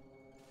 kids!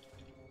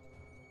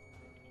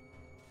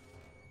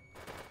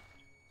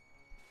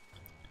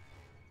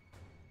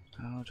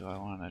 How do I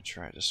want to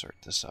try to sort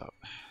this out?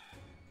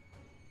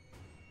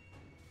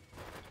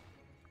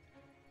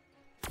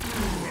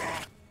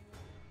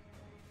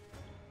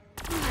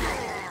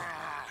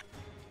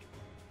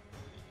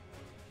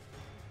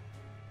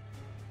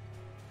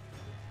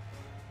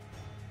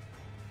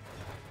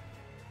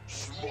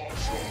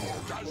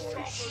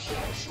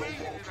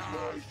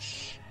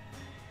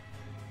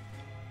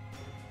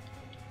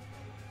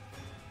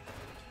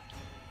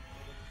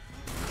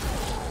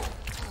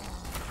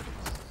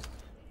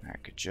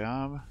 Alright, good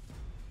job.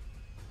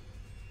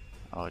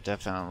 Oh,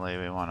 definitely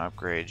we want to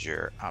upgrade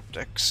your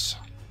optics.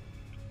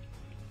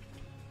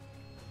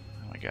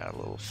 We got a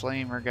little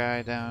flamer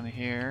guy down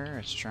here.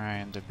 It's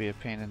trying to be a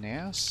pain in the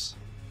ass.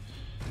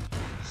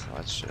 So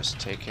let's just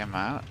take him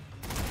out.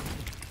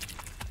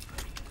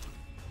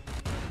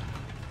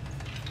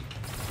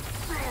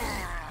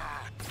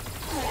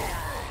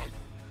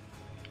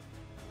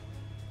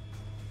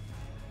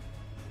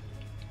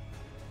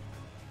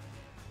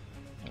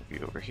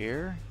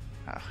 here.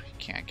 Oh, you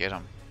can't get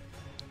him.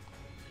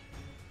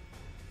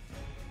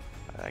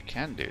 But I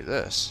can do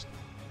this.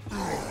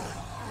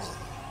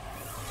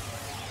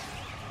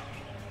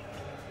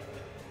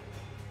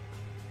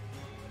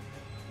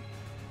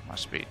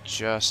 Must be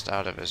just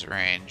out of his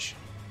range.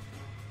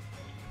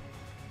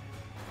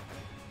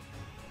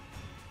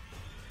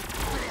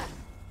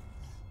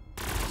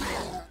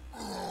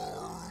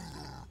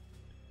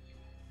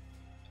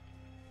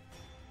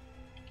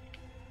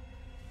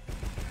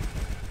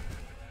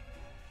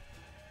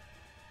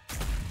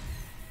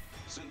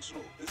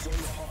 Sentinel is on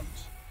the hunt.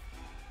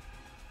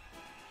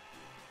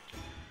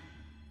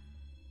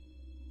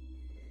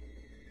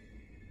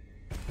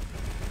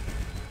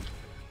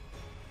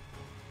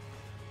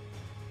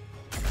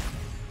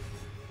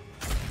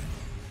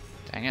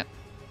 Dang it.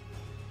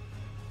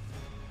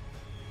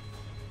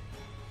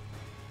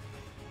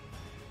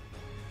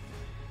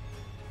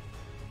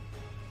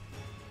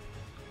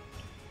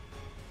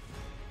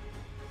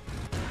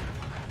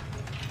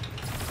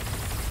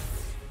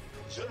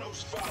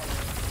 Xenos found.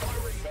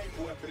 Firing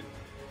main weapon.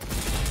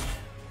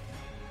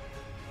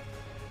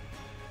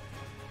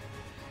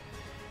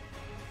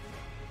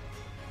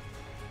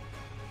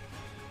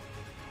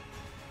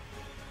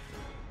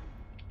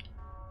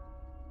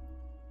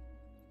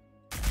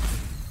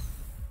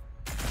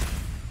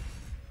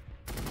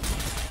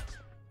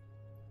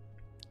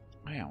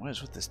 Man, what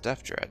is with this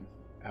Death Dread?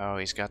 Oh,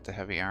 he's got the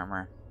heavy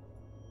armor.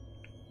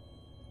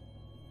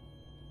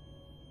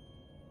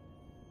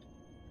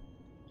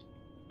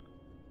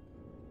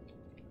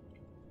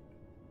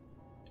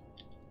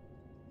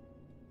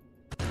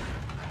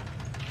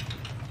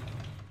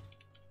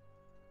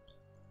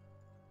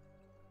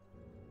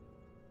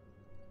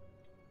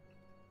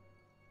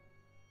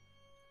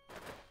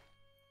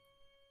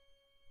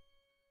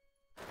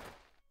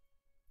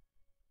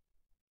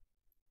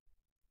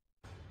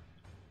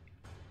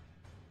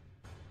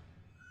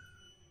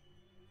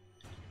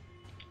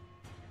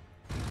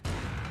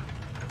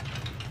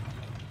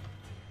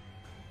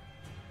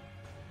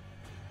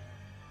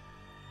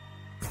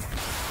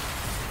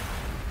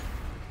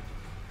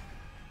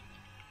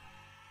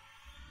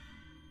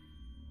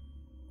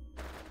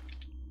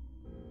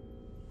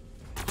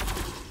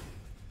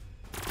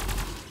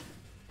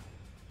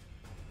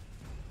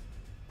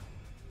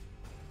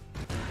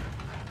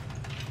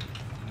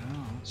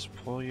 Let's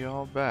pull you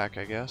all back,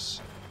 I guess.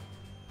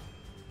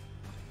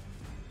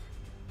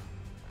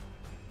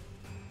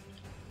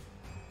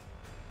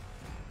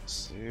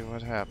 See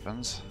what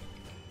happens.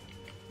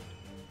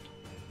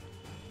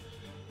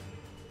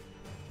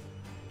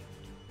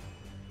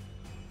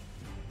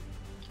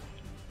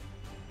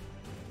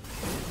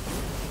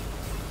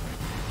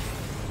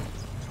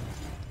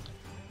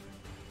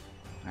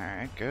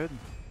 Alright, good.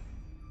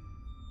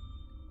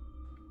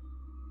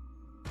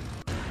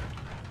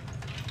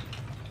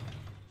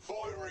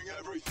 Firing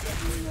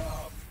everything we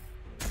have.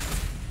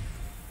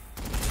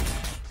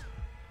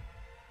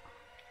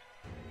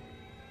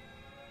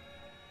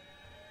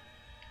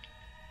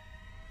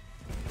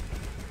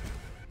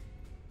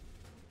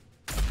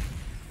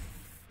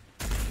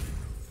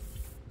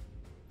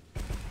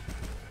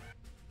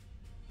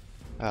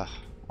 Ugh,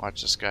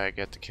 watch this guy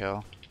get the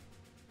kill.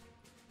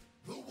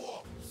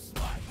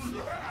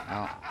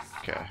 Oh,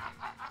 okay.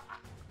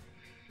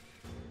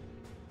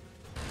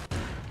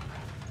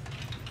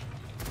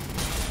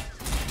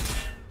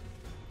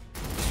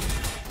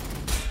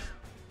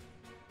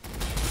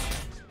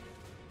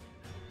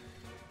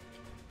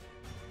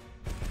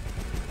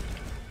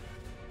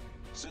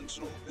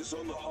 Sentinel is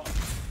on the hunt.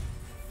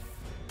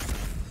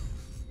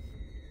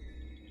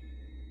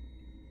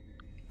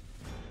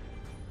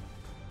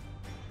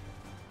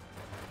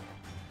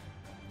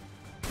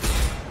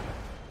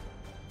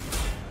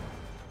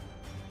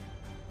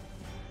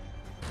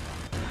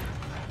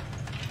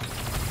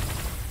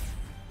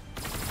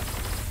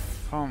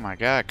 Oh my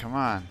god, come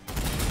on.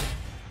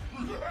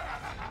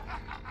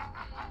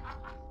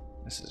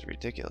 This is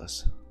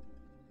ridiculous.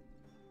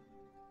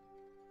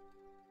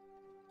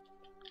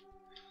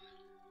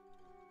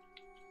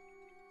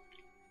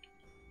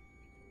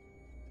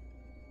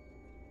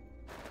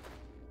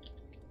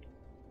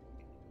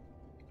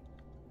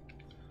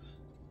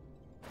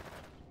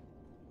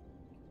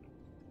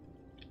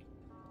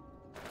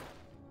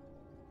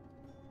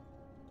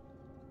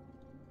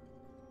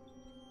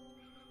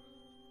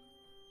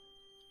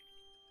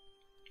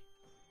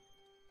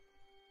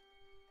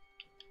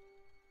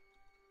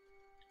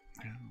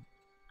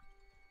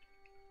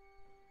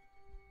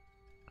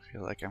 I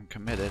feel like I'm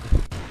committed.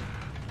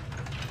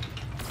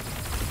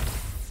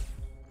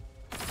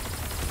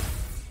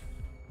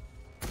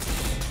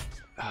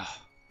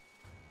 Ah.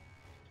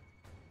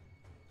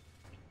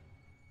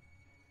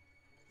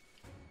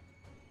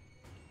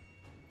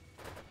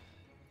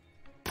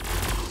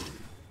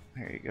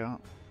 There you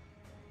go.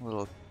 A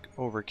little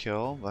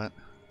overkill, but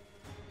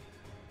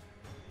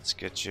let's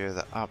get you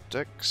the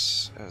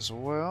optics as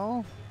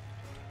well.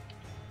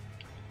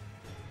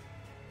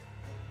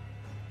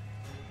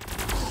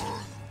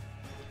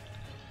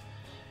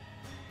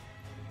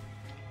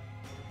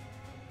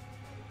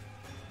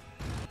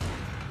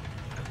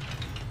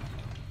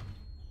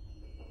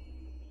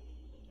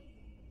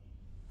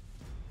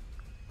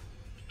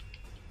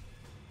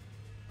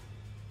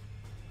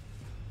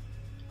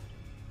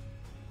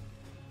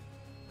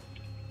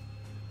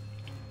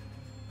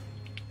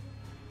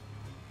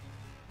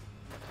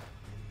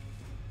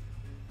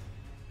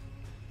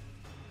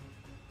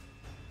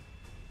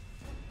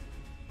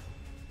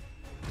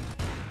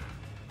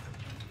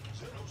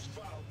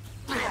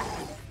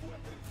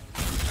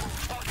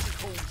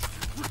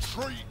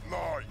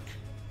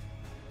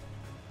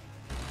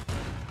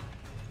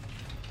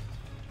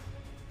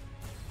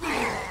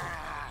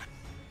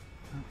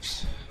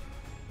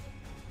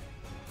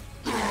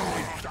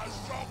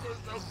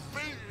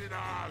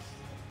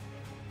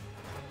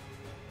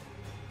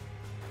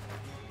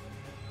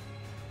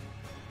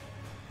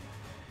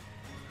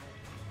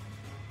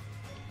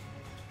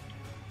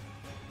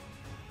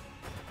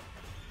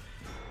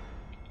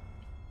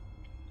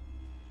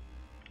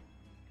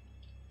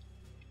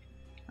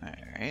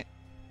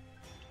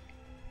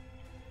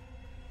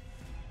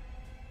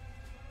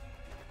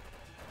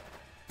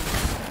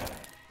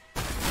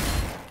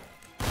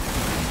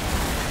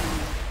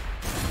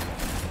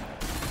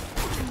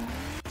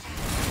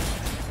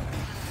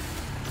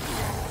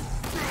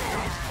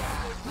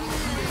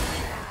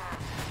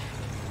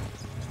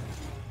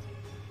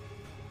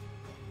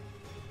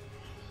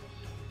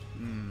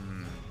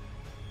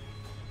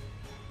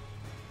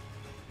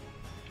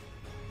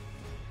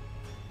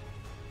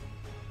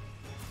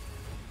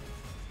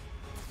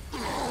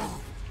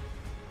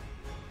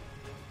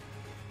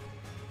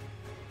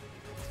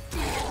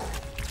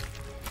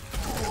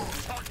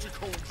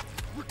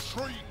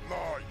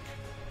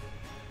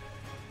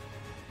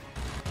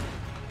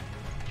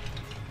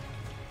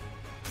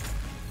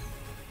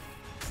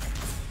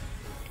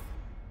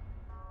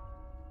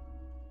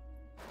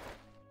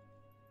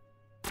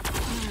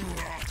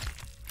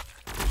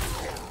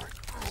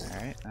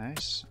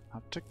 Nice.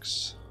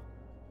 Optics.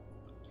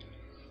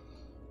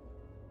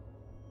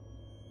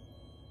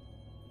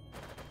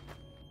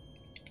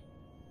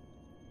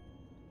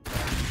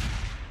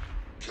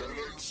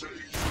 Killing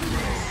siege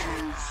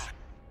forces.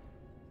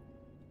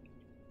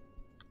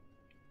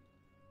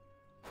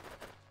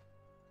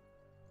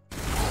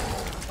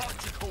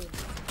 Tactical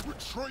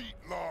retreat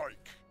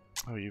like.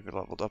 Oh, you've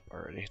leveled up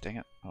already. Dang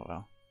it. Oh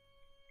well.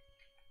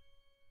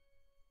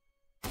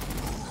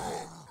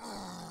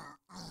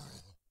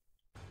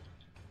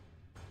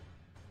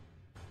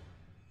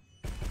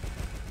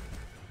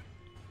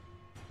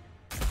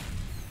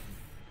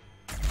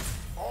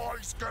 Oh,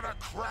 he's gonna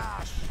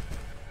crash.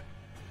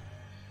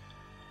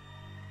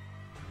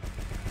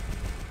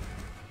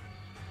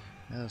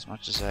 As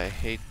much as I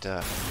hate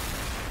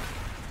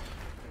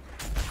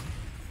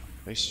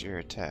waste your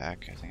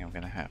attack, I think I'm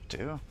gonna have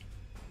to.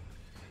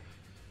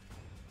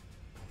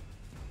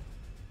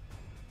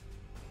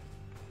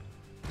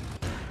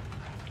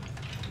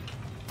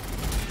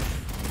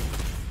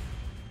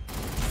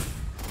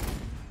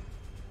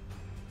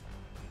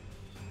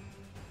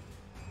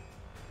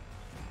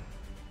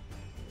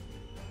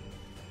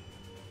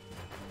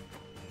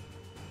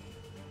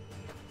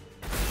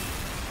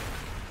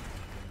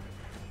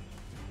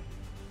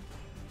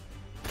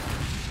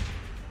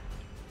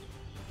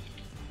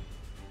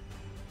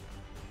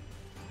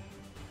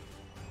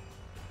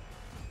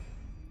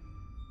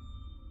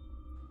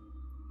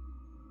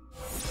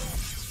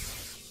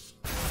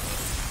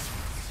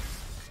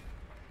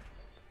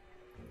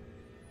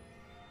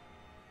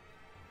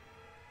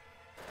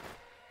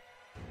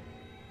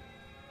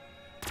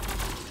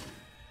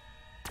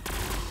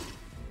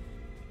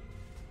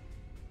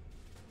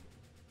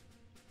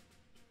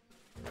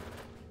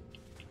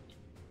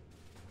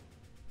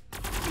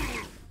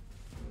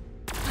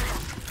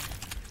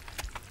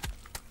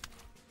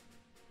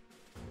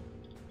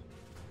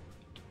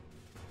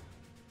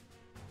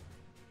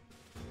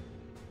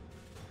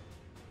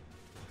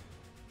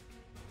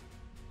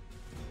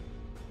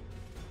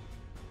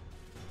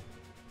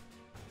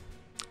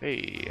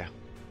 Hey,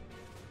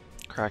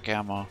 crack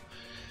ammo.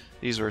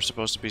 These were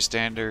supposed to be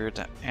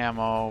standard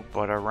ammo,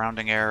 but a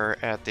rounding error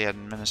at the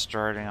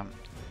administratum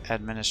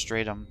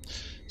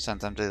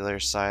sent them to the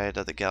other side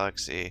of the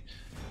galaxy.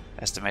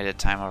 Estimated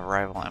time of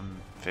arrival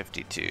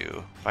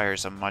M52.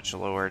 Fires with a much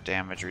lower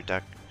damage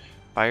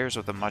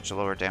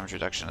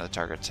reduction of the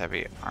target's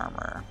heavy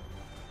armor.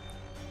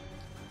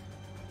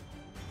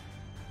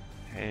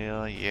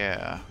 Hell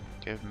yeah!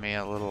 Give me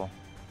a little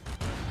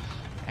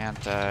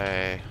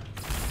anti.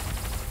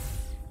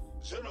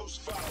 Xenos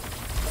found.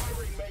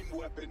 Firing main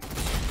weapon.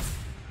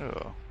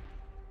 Oh,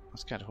 I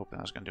was kind of hoping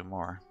I was going to do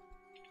more.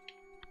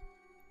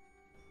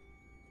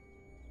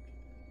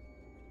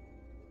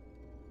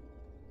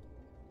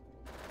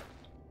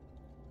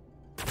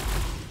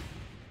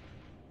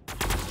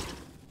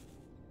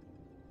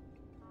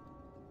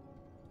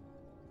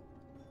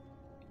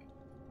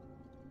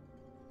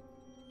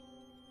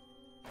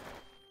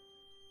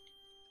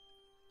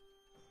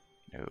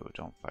 No,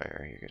 don't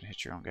fire. You're going to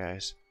hit your own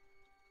guys.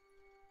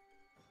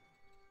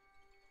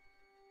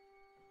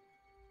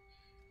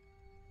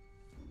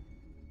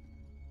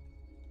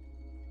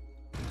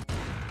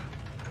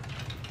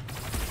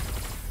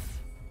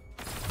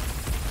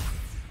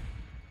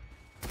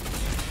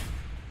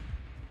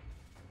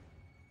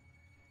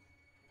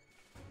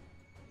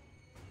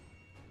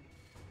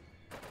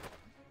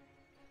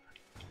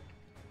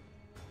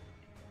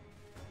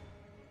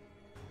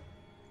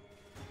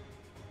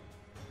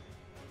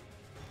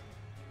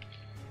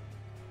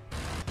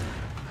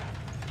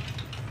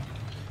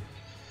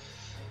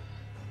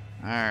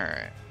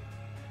 Alright.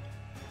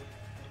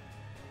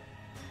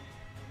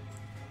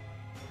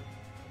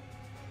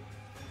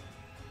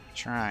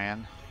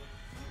 Trying.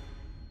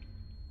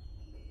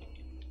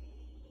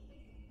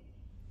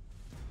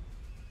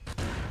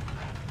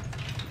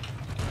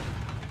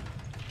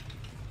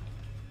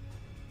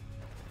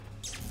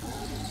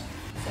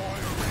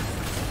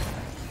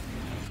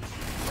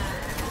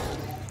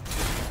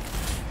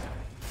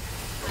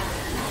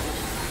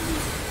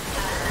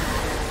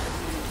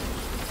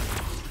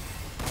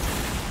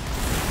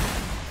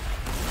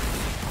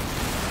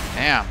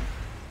 Damn.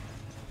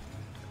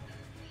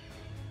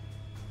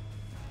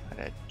 What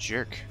a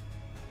jerk.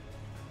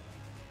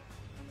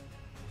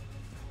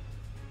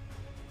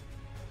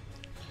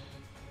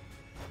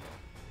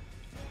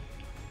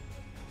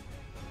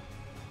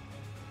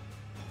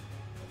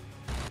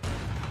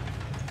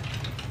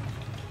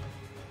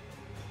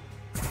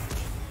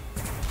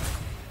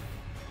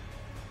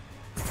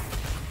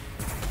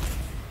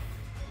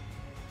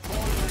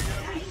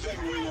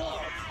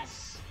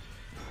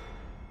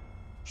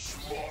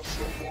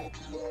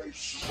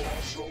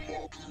 Smash 'em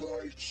up,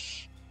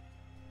 lights.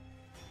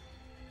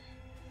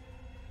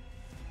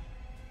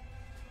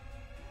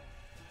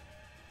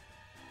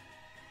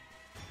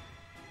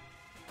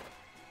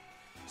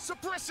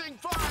 Suppressing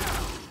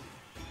fire!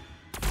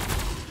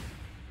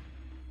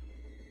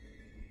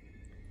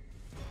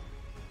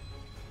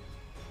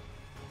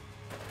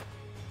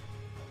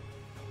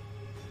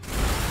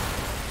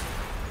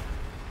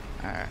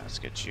 Let's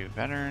get you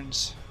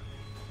veterans.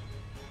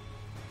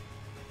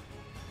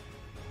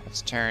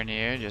 Let's turn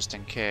you just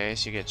in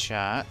case you get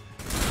shot.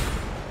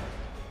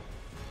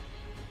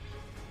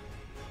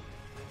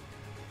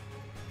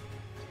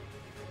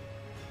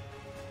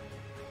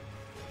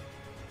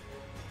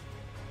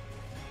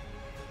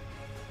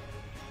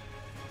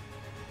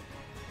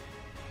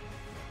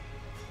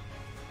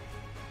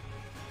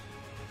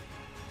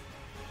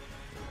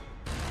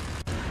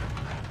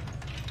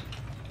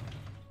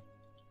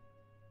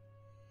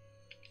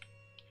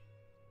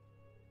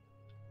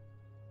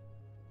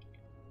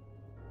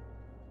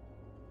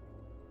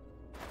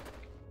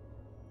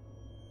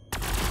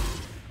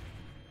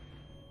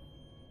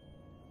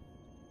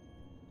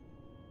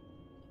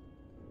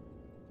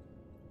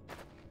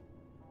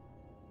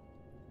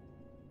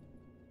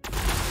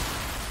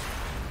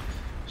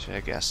 Should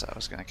have guessed I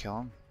was gonna kill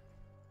him.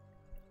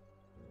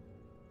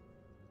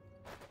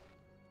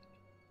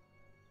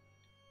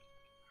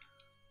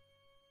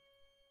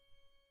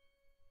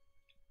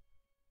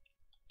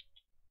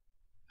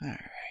 Alright,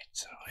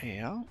 so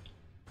heal.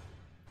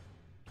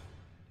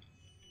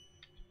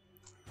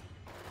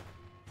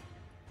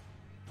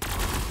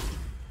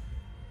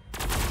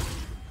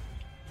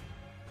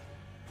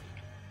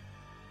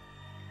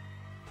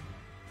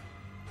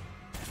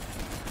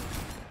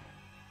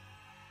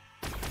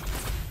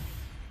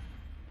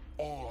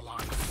 All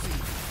I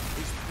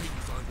see is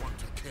things I want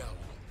to kill.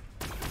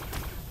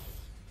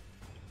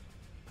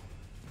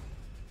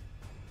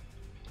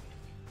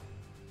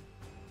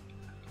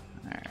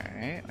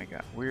 Alright, we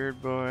got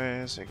weird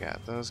boys, we got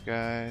those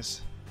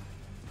guys.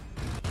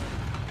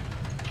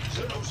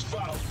 Xenos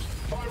found.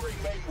 Firing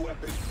main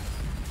weapon.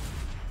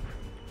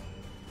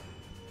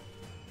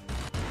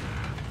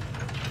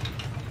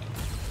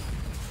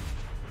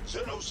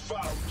 Xenos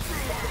found.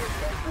 Firing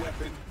main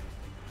weapon.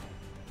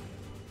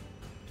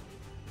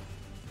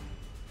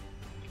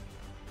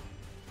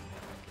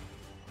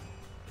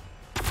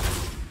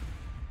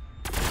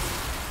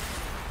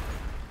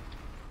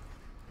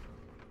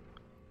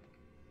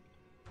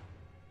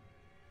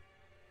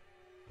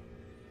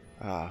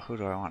 Who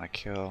do I want to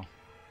kill?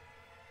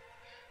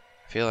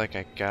 I feel like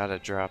I gotta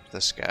drop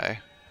this guy.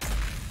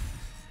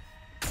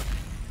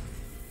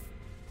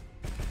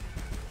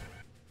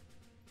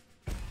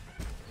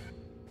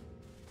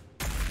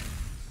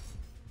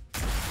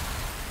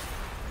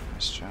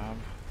 Nice job.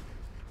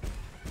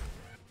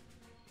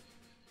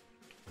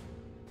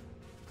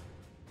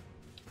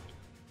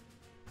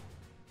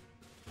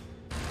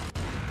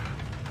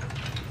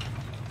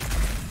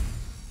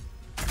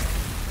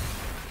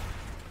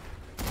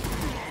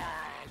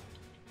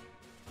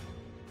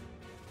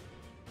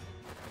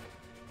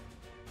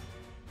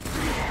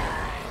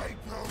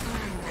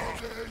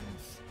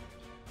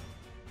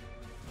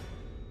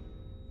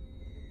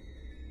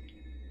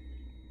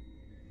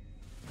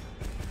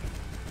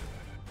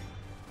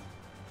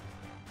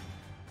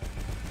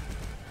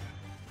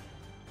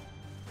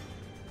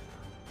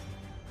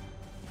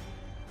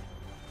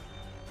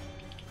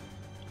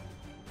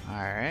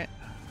 Alright.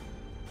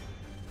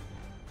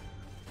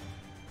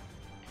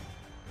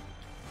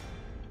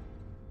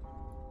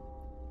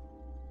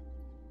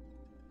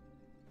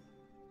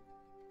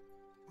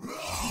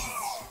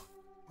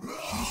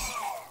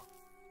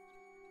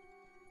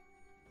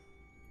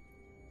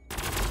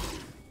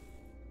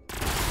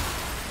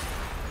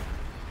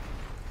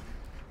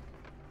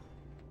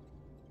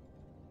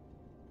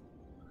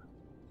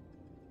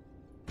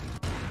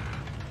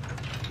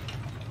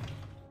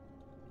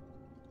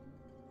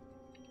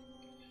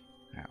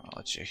 I'll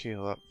let you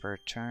heal up for a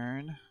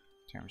turn in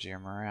terms of your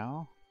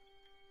morale.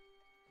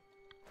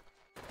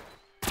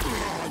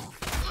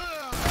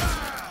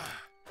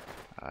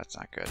 Oh, that's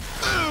not good.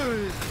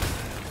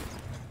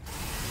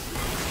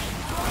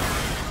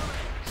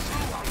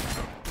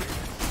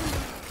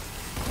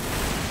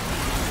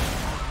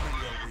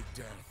 With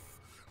death,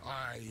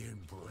 I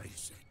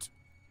embrace it.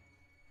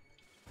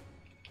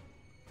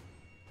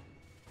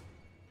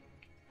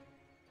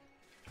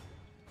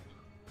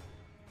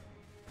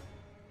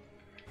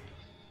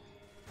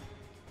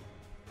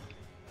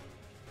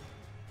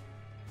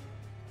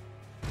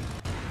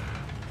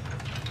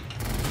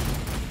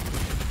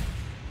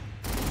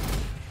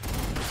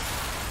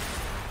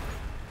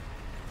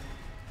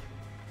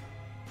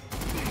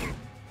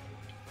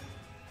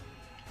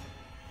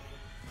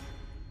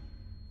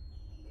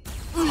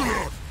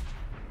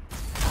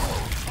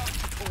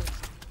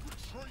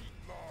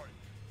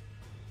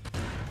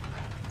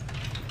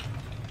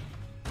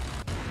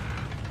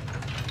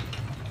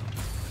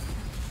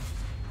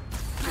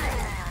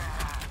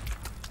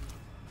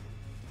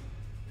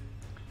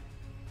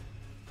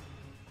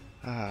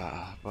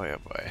 Ah, boy, oh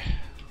boy.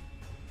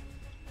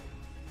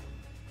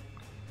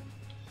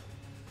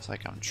 It's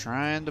like I'm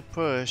trying to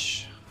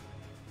push.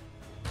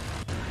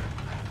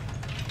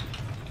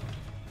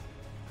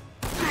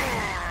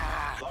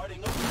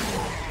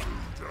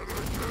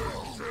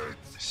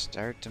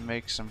 Start to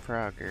make some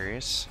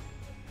progress.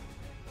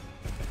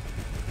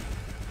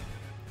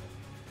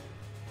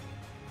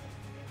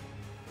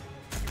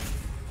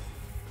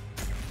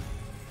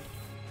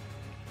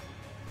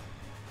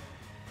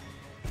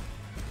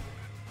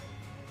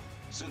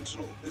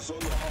 Sentinel is on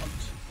the hunt.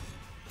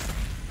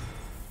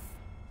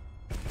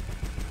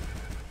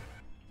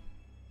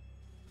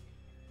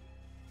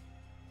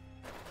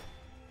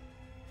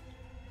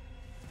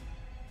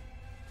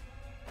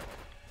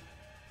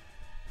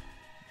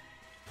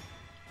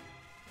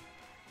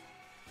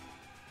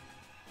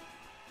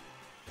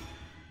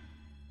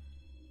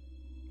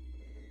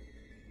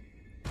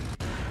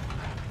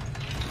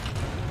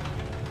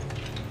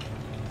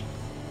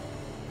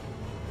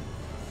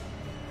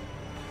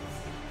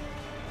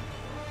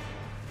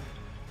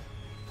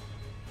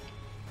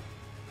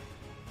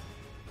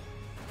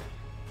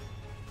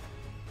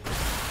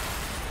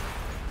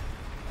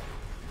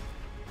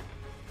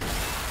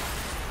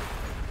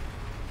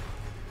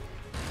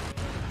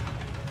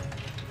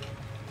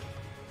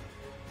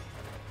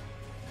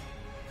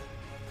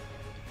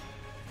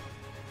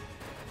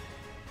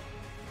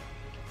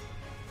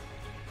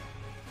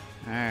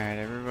 Alright,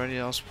 everybody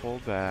else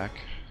pulled back.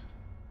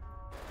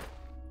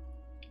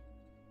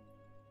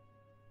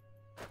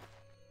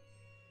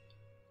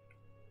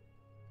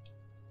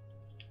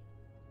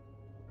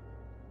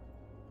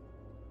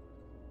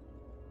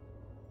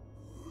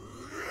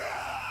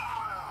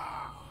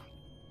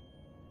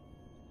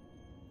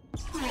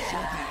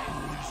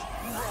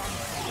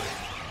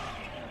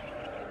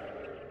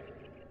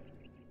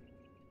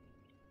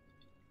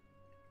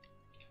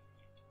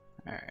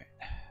 Alright.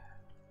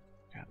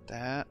 Got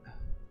that.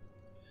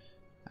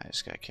 I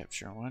just gotta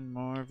capture one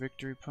more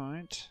victory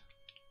point.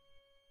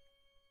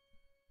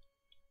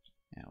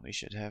 And we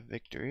should have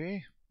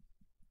victory.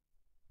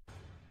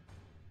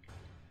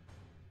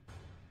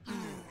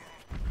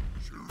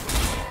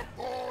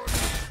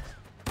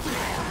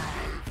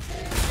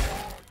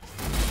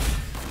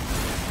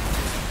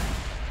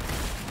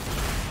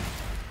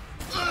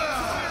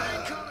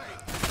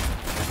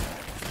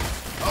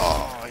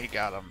 Oh, he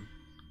got him.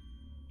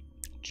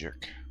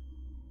 Jerk.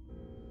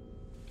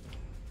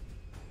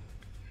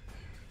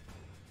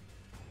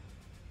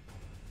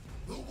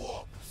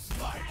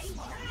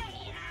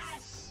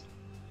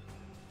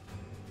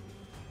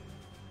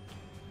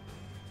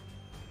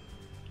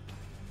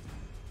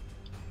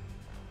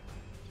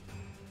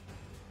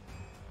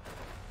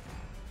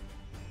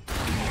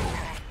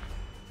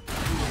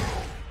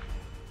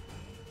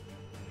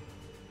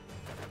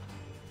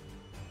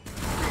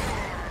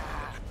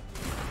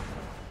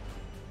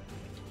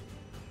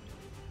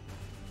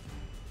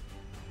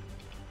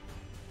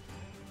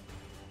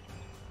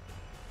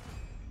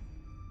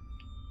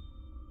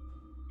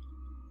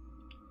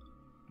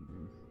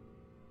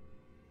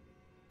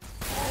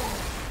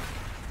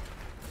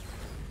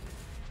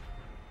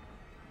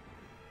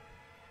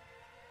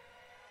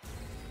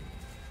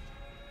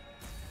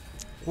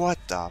 What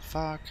the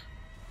fuck?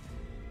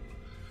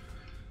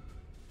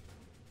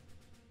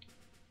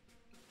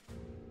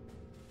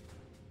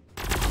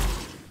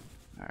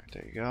 Alright,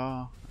 there you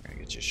go. We're gonna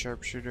get you a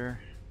sharpshooter.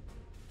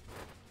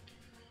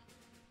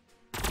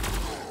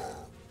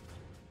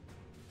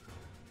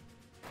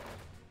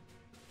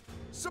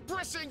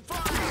 Suppressing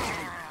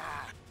fire!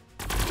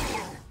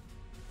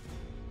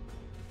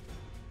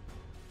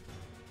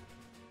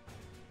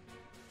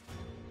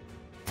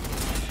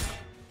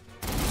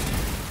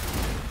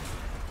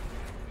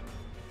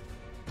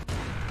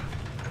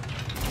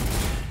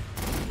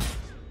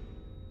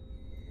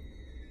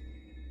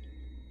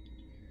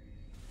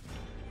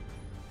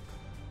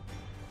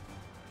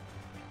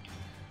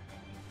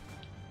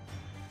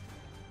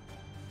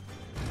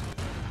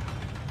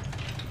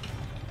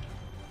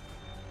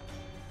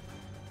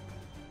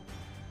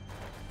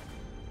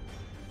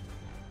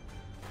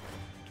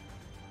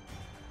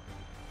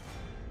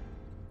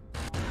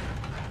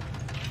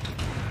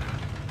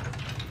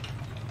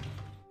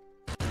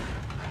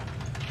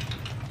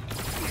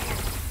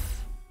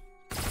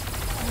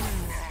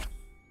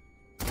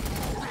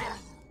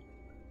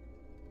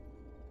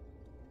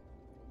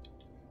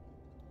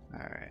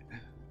 Alright.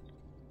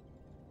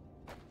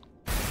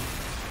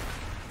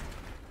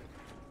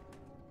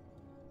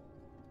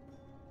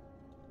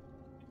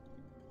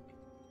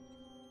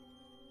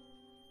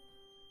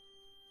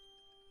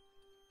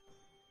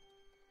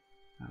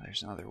 Oh,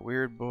 there's another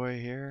weird boy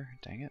here.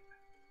 Dang it.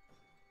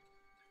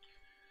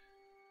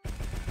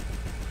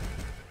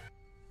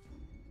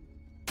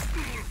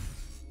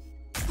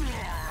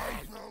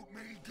 Help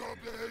me,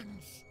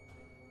 goblins!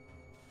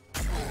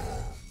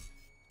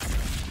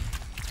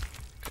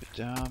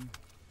 Good.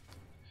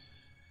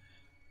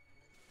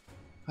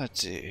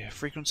 Let's see.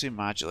 Frequency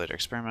modulator.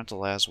 Experimental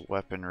las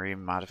weaponry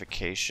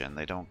modification.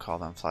 They don't call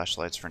them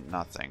flashlights for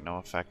nothing. No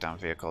effect on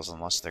vehicles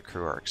unless their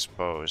crew are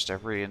exposed.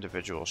 Every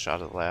individual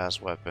shot at las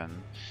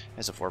weapon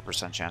has a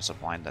 4% chance of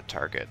blinding the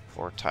target.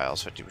 4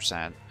 tiles,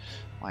 50%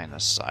 line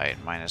of sight.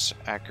 Minus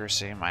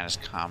accuracy, minus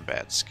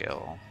combat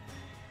skill.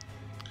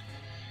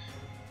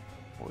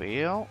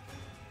 Well,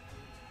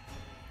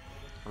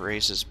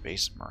 raises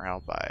base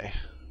morale by...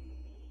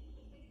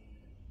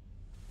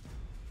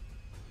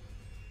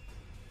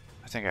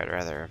 I think I'd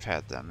rather have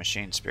had the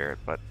machine spirit,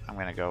 but I'm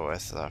going to go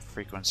with the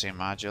frequency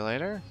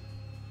modulator.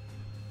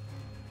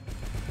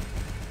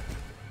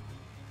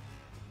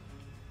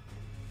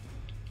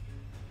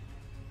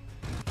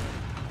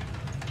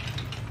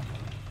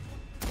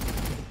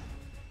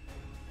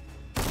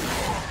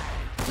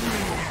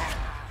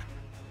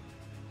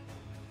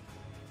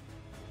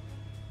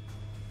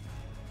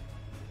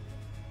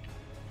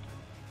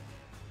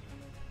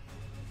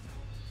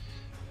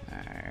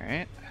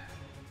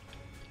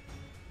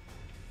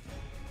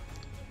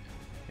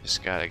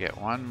 Just gotta get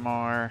one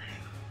more.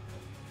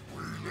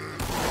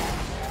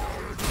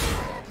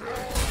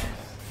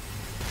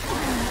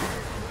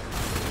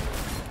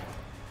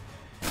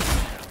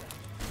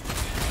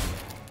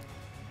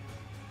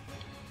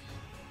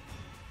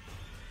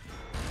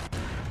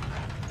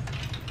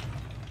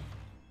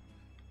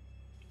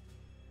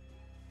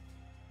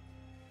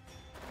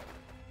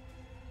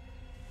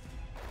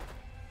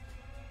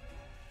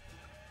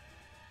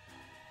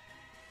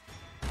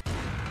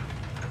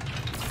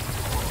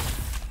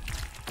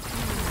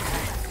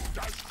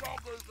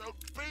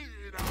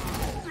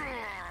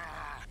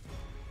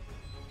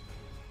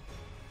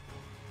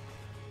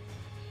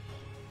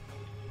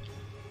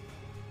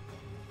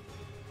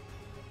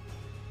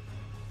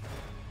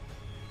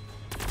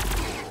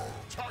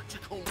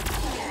 Tactical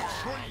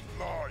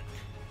retreat-like.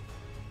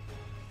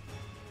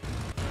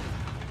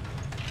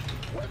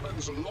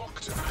 Weapons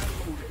locked and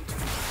loaded.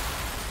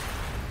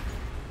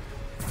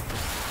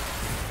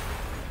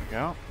 There we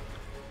go.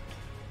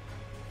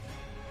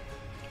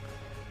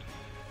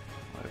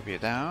 Move you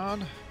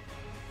down.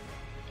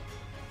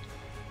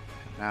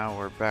 Now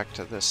we're back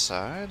to this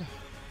side.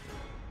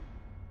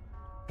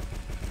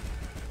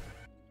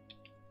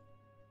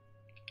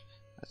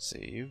 Let's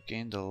see, you've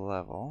gained a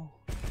level.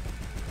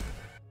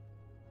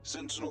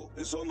 Sentinel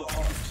is on the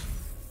hunt.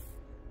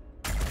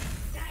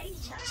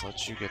 Let's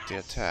let you get the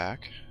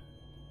attack.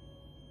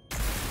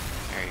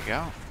 There you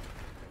go.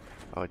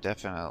 Oh,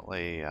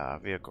 definitely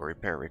vehicle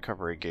repair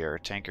recovery gear.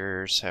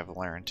 Tankers have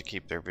learned to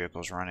keep their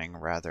vehicles running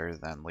rather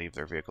than leave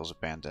their vehicles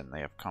abandoned. They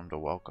have come to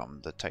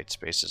welcome the tight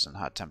spaces and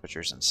hot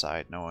temperatures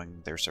inside,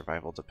 knowing their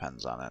survival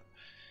depends on it.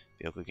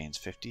 Vehicle gains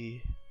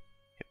 50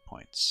 hit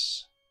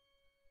points.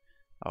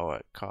 Oh,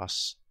 it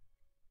costs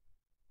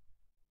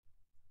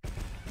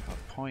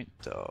a point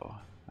though.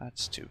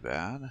 That's too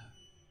bad.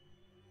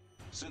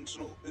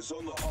 Sentinel is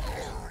on the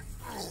hunt.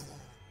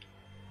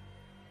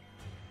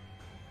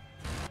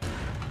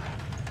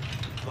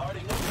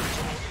 Lighting up the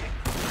target.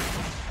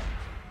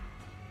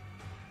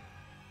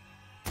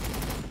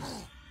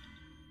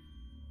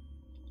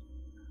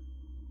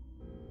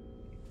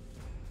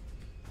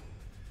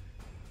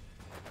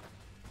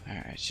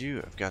 Alright, you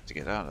have got to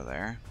get out of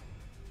there.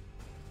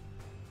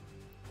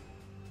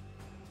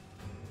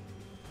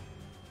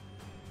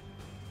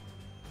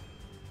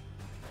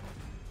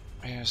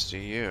 As to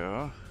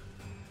you,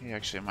 he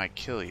actually might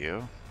kill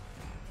you.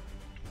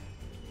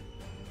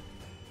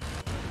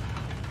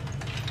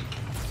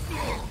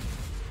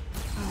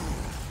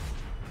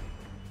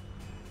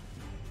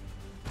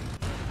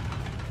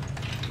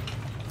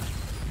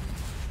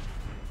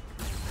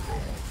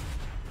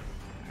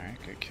 Alright,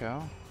 good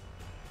kill.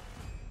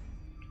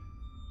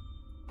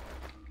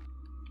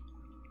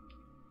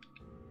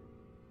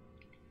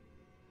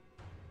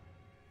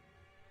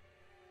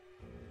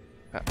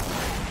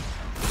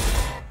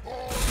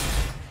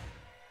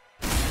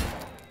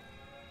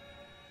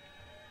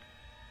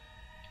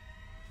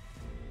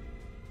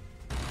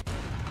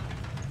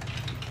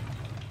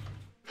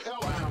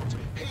 Hellhound,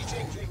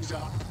 heating things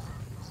up.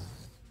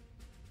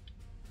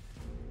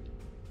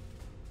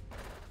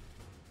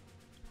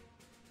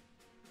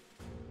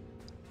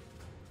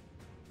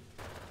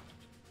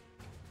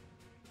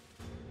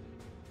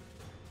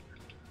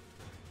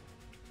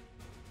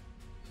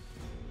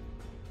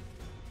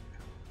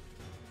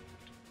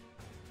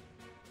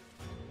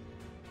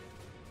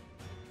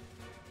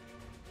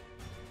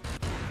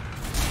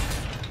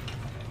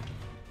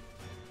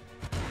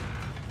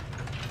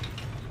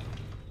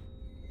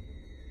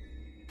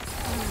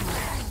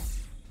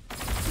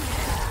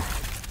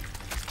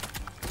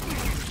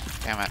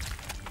 Damn it.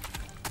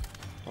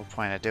 The whole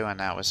point of doing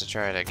that was to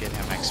try to get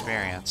him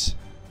experience.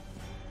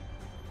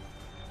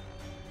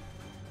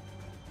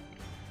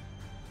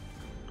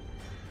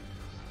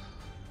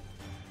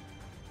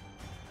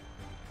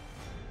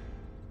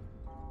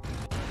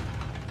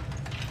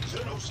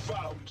 Xenos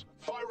found.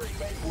 Firing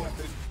main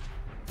weapon.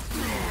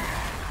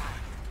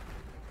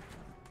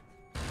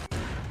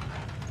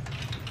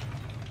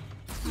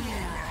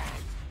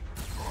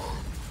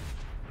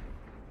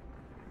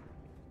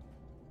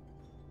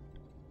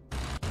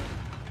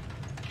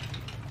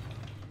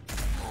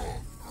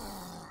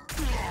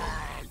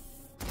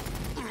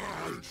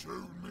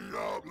 Shoot me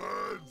up,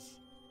 lads.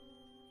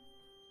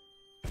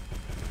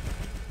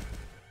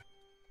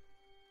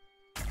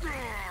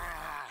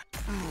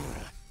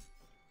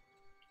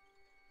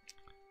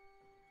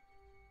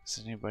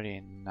 Is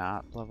anybody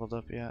not leveled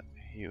up yet?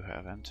 You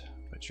haven't,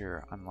 but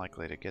you're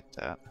unlikely to get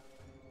that.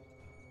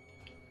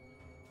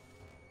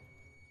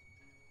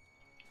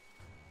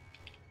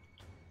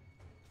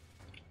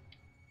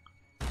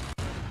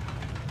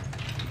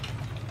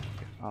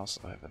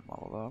 Also haven't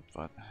leveled up,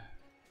 but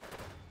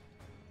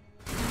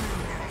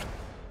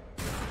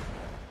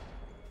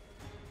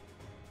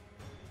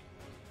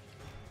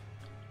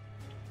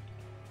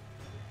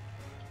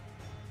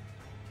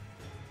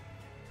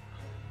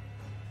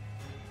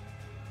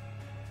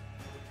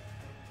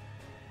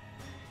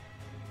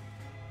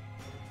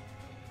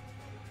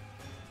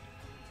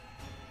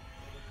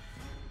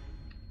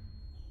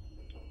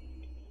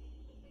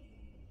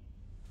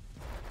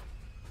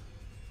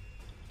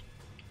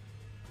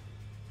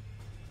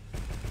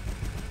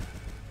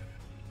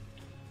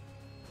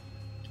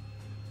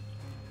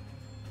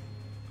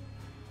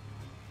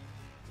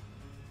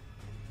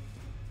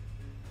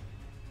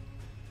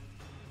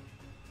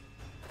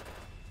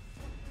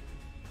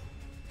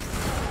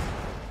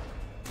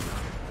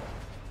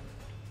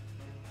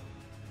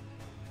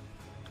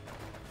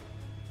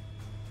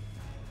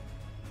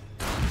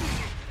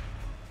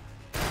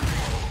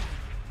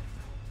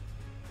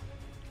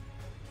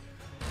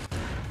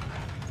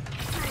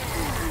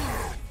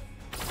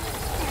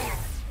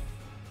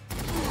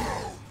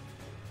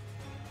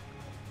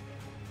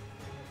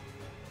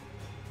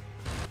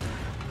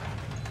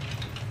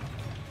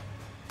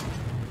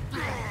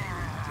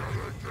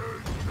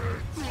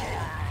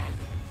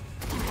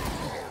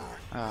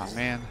Oh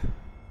man,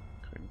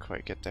 couldn't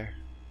quite get there.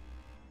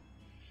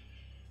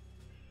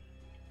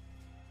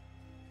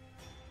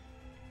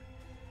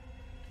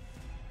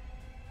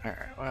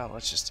 Alright, well,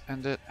 let's just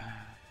end it.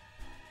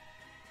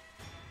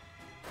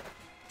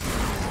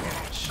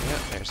 Shit,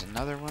 there's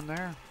another one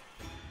there.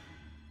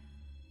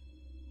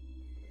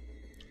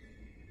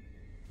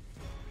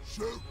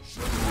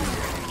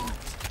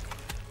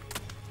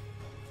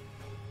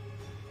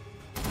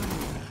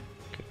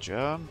 Good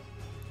job.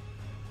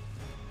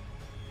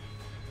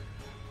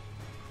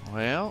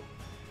 Well,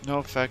 no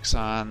effects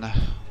on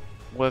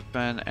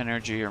weapon,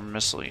 energy, or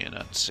missile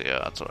units. Yeah,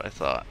 that's what I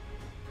thought.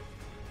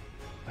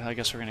 I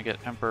guess we're gonna get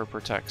Emperor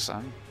Protects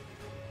then.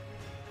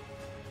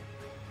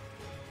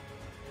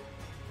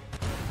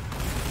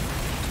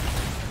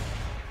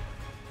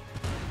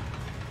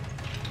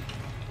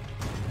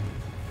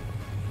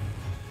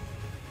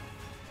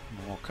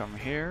 And we'll come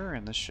here,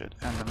 and this should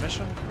end the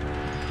mission.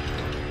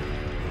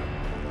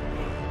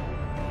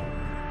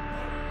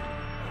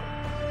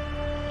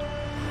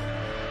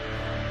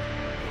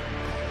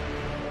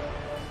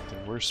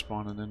 We're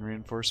spawning in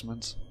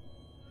reinforcements.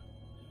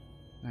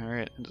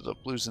 Alright, ended up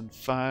losing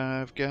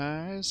 5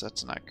 guys.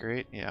 That's not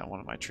great. Yeah, one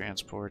of my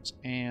transports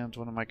and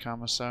one of my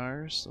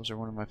commissars. Those are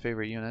one of my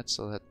favorite units,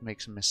 so that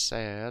makes me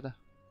sad.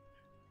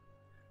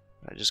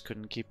 I just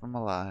couldn't keep them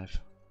alive.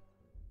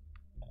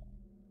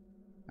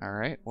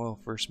 Alright, well,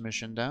 first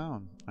mission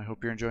down. I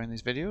hope you're enjoying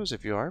these videos.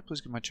 If you are,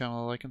 please give my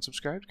channel a like and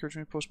subscribe. Encourage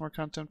me to post more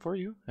content for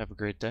you. Have a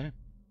great day.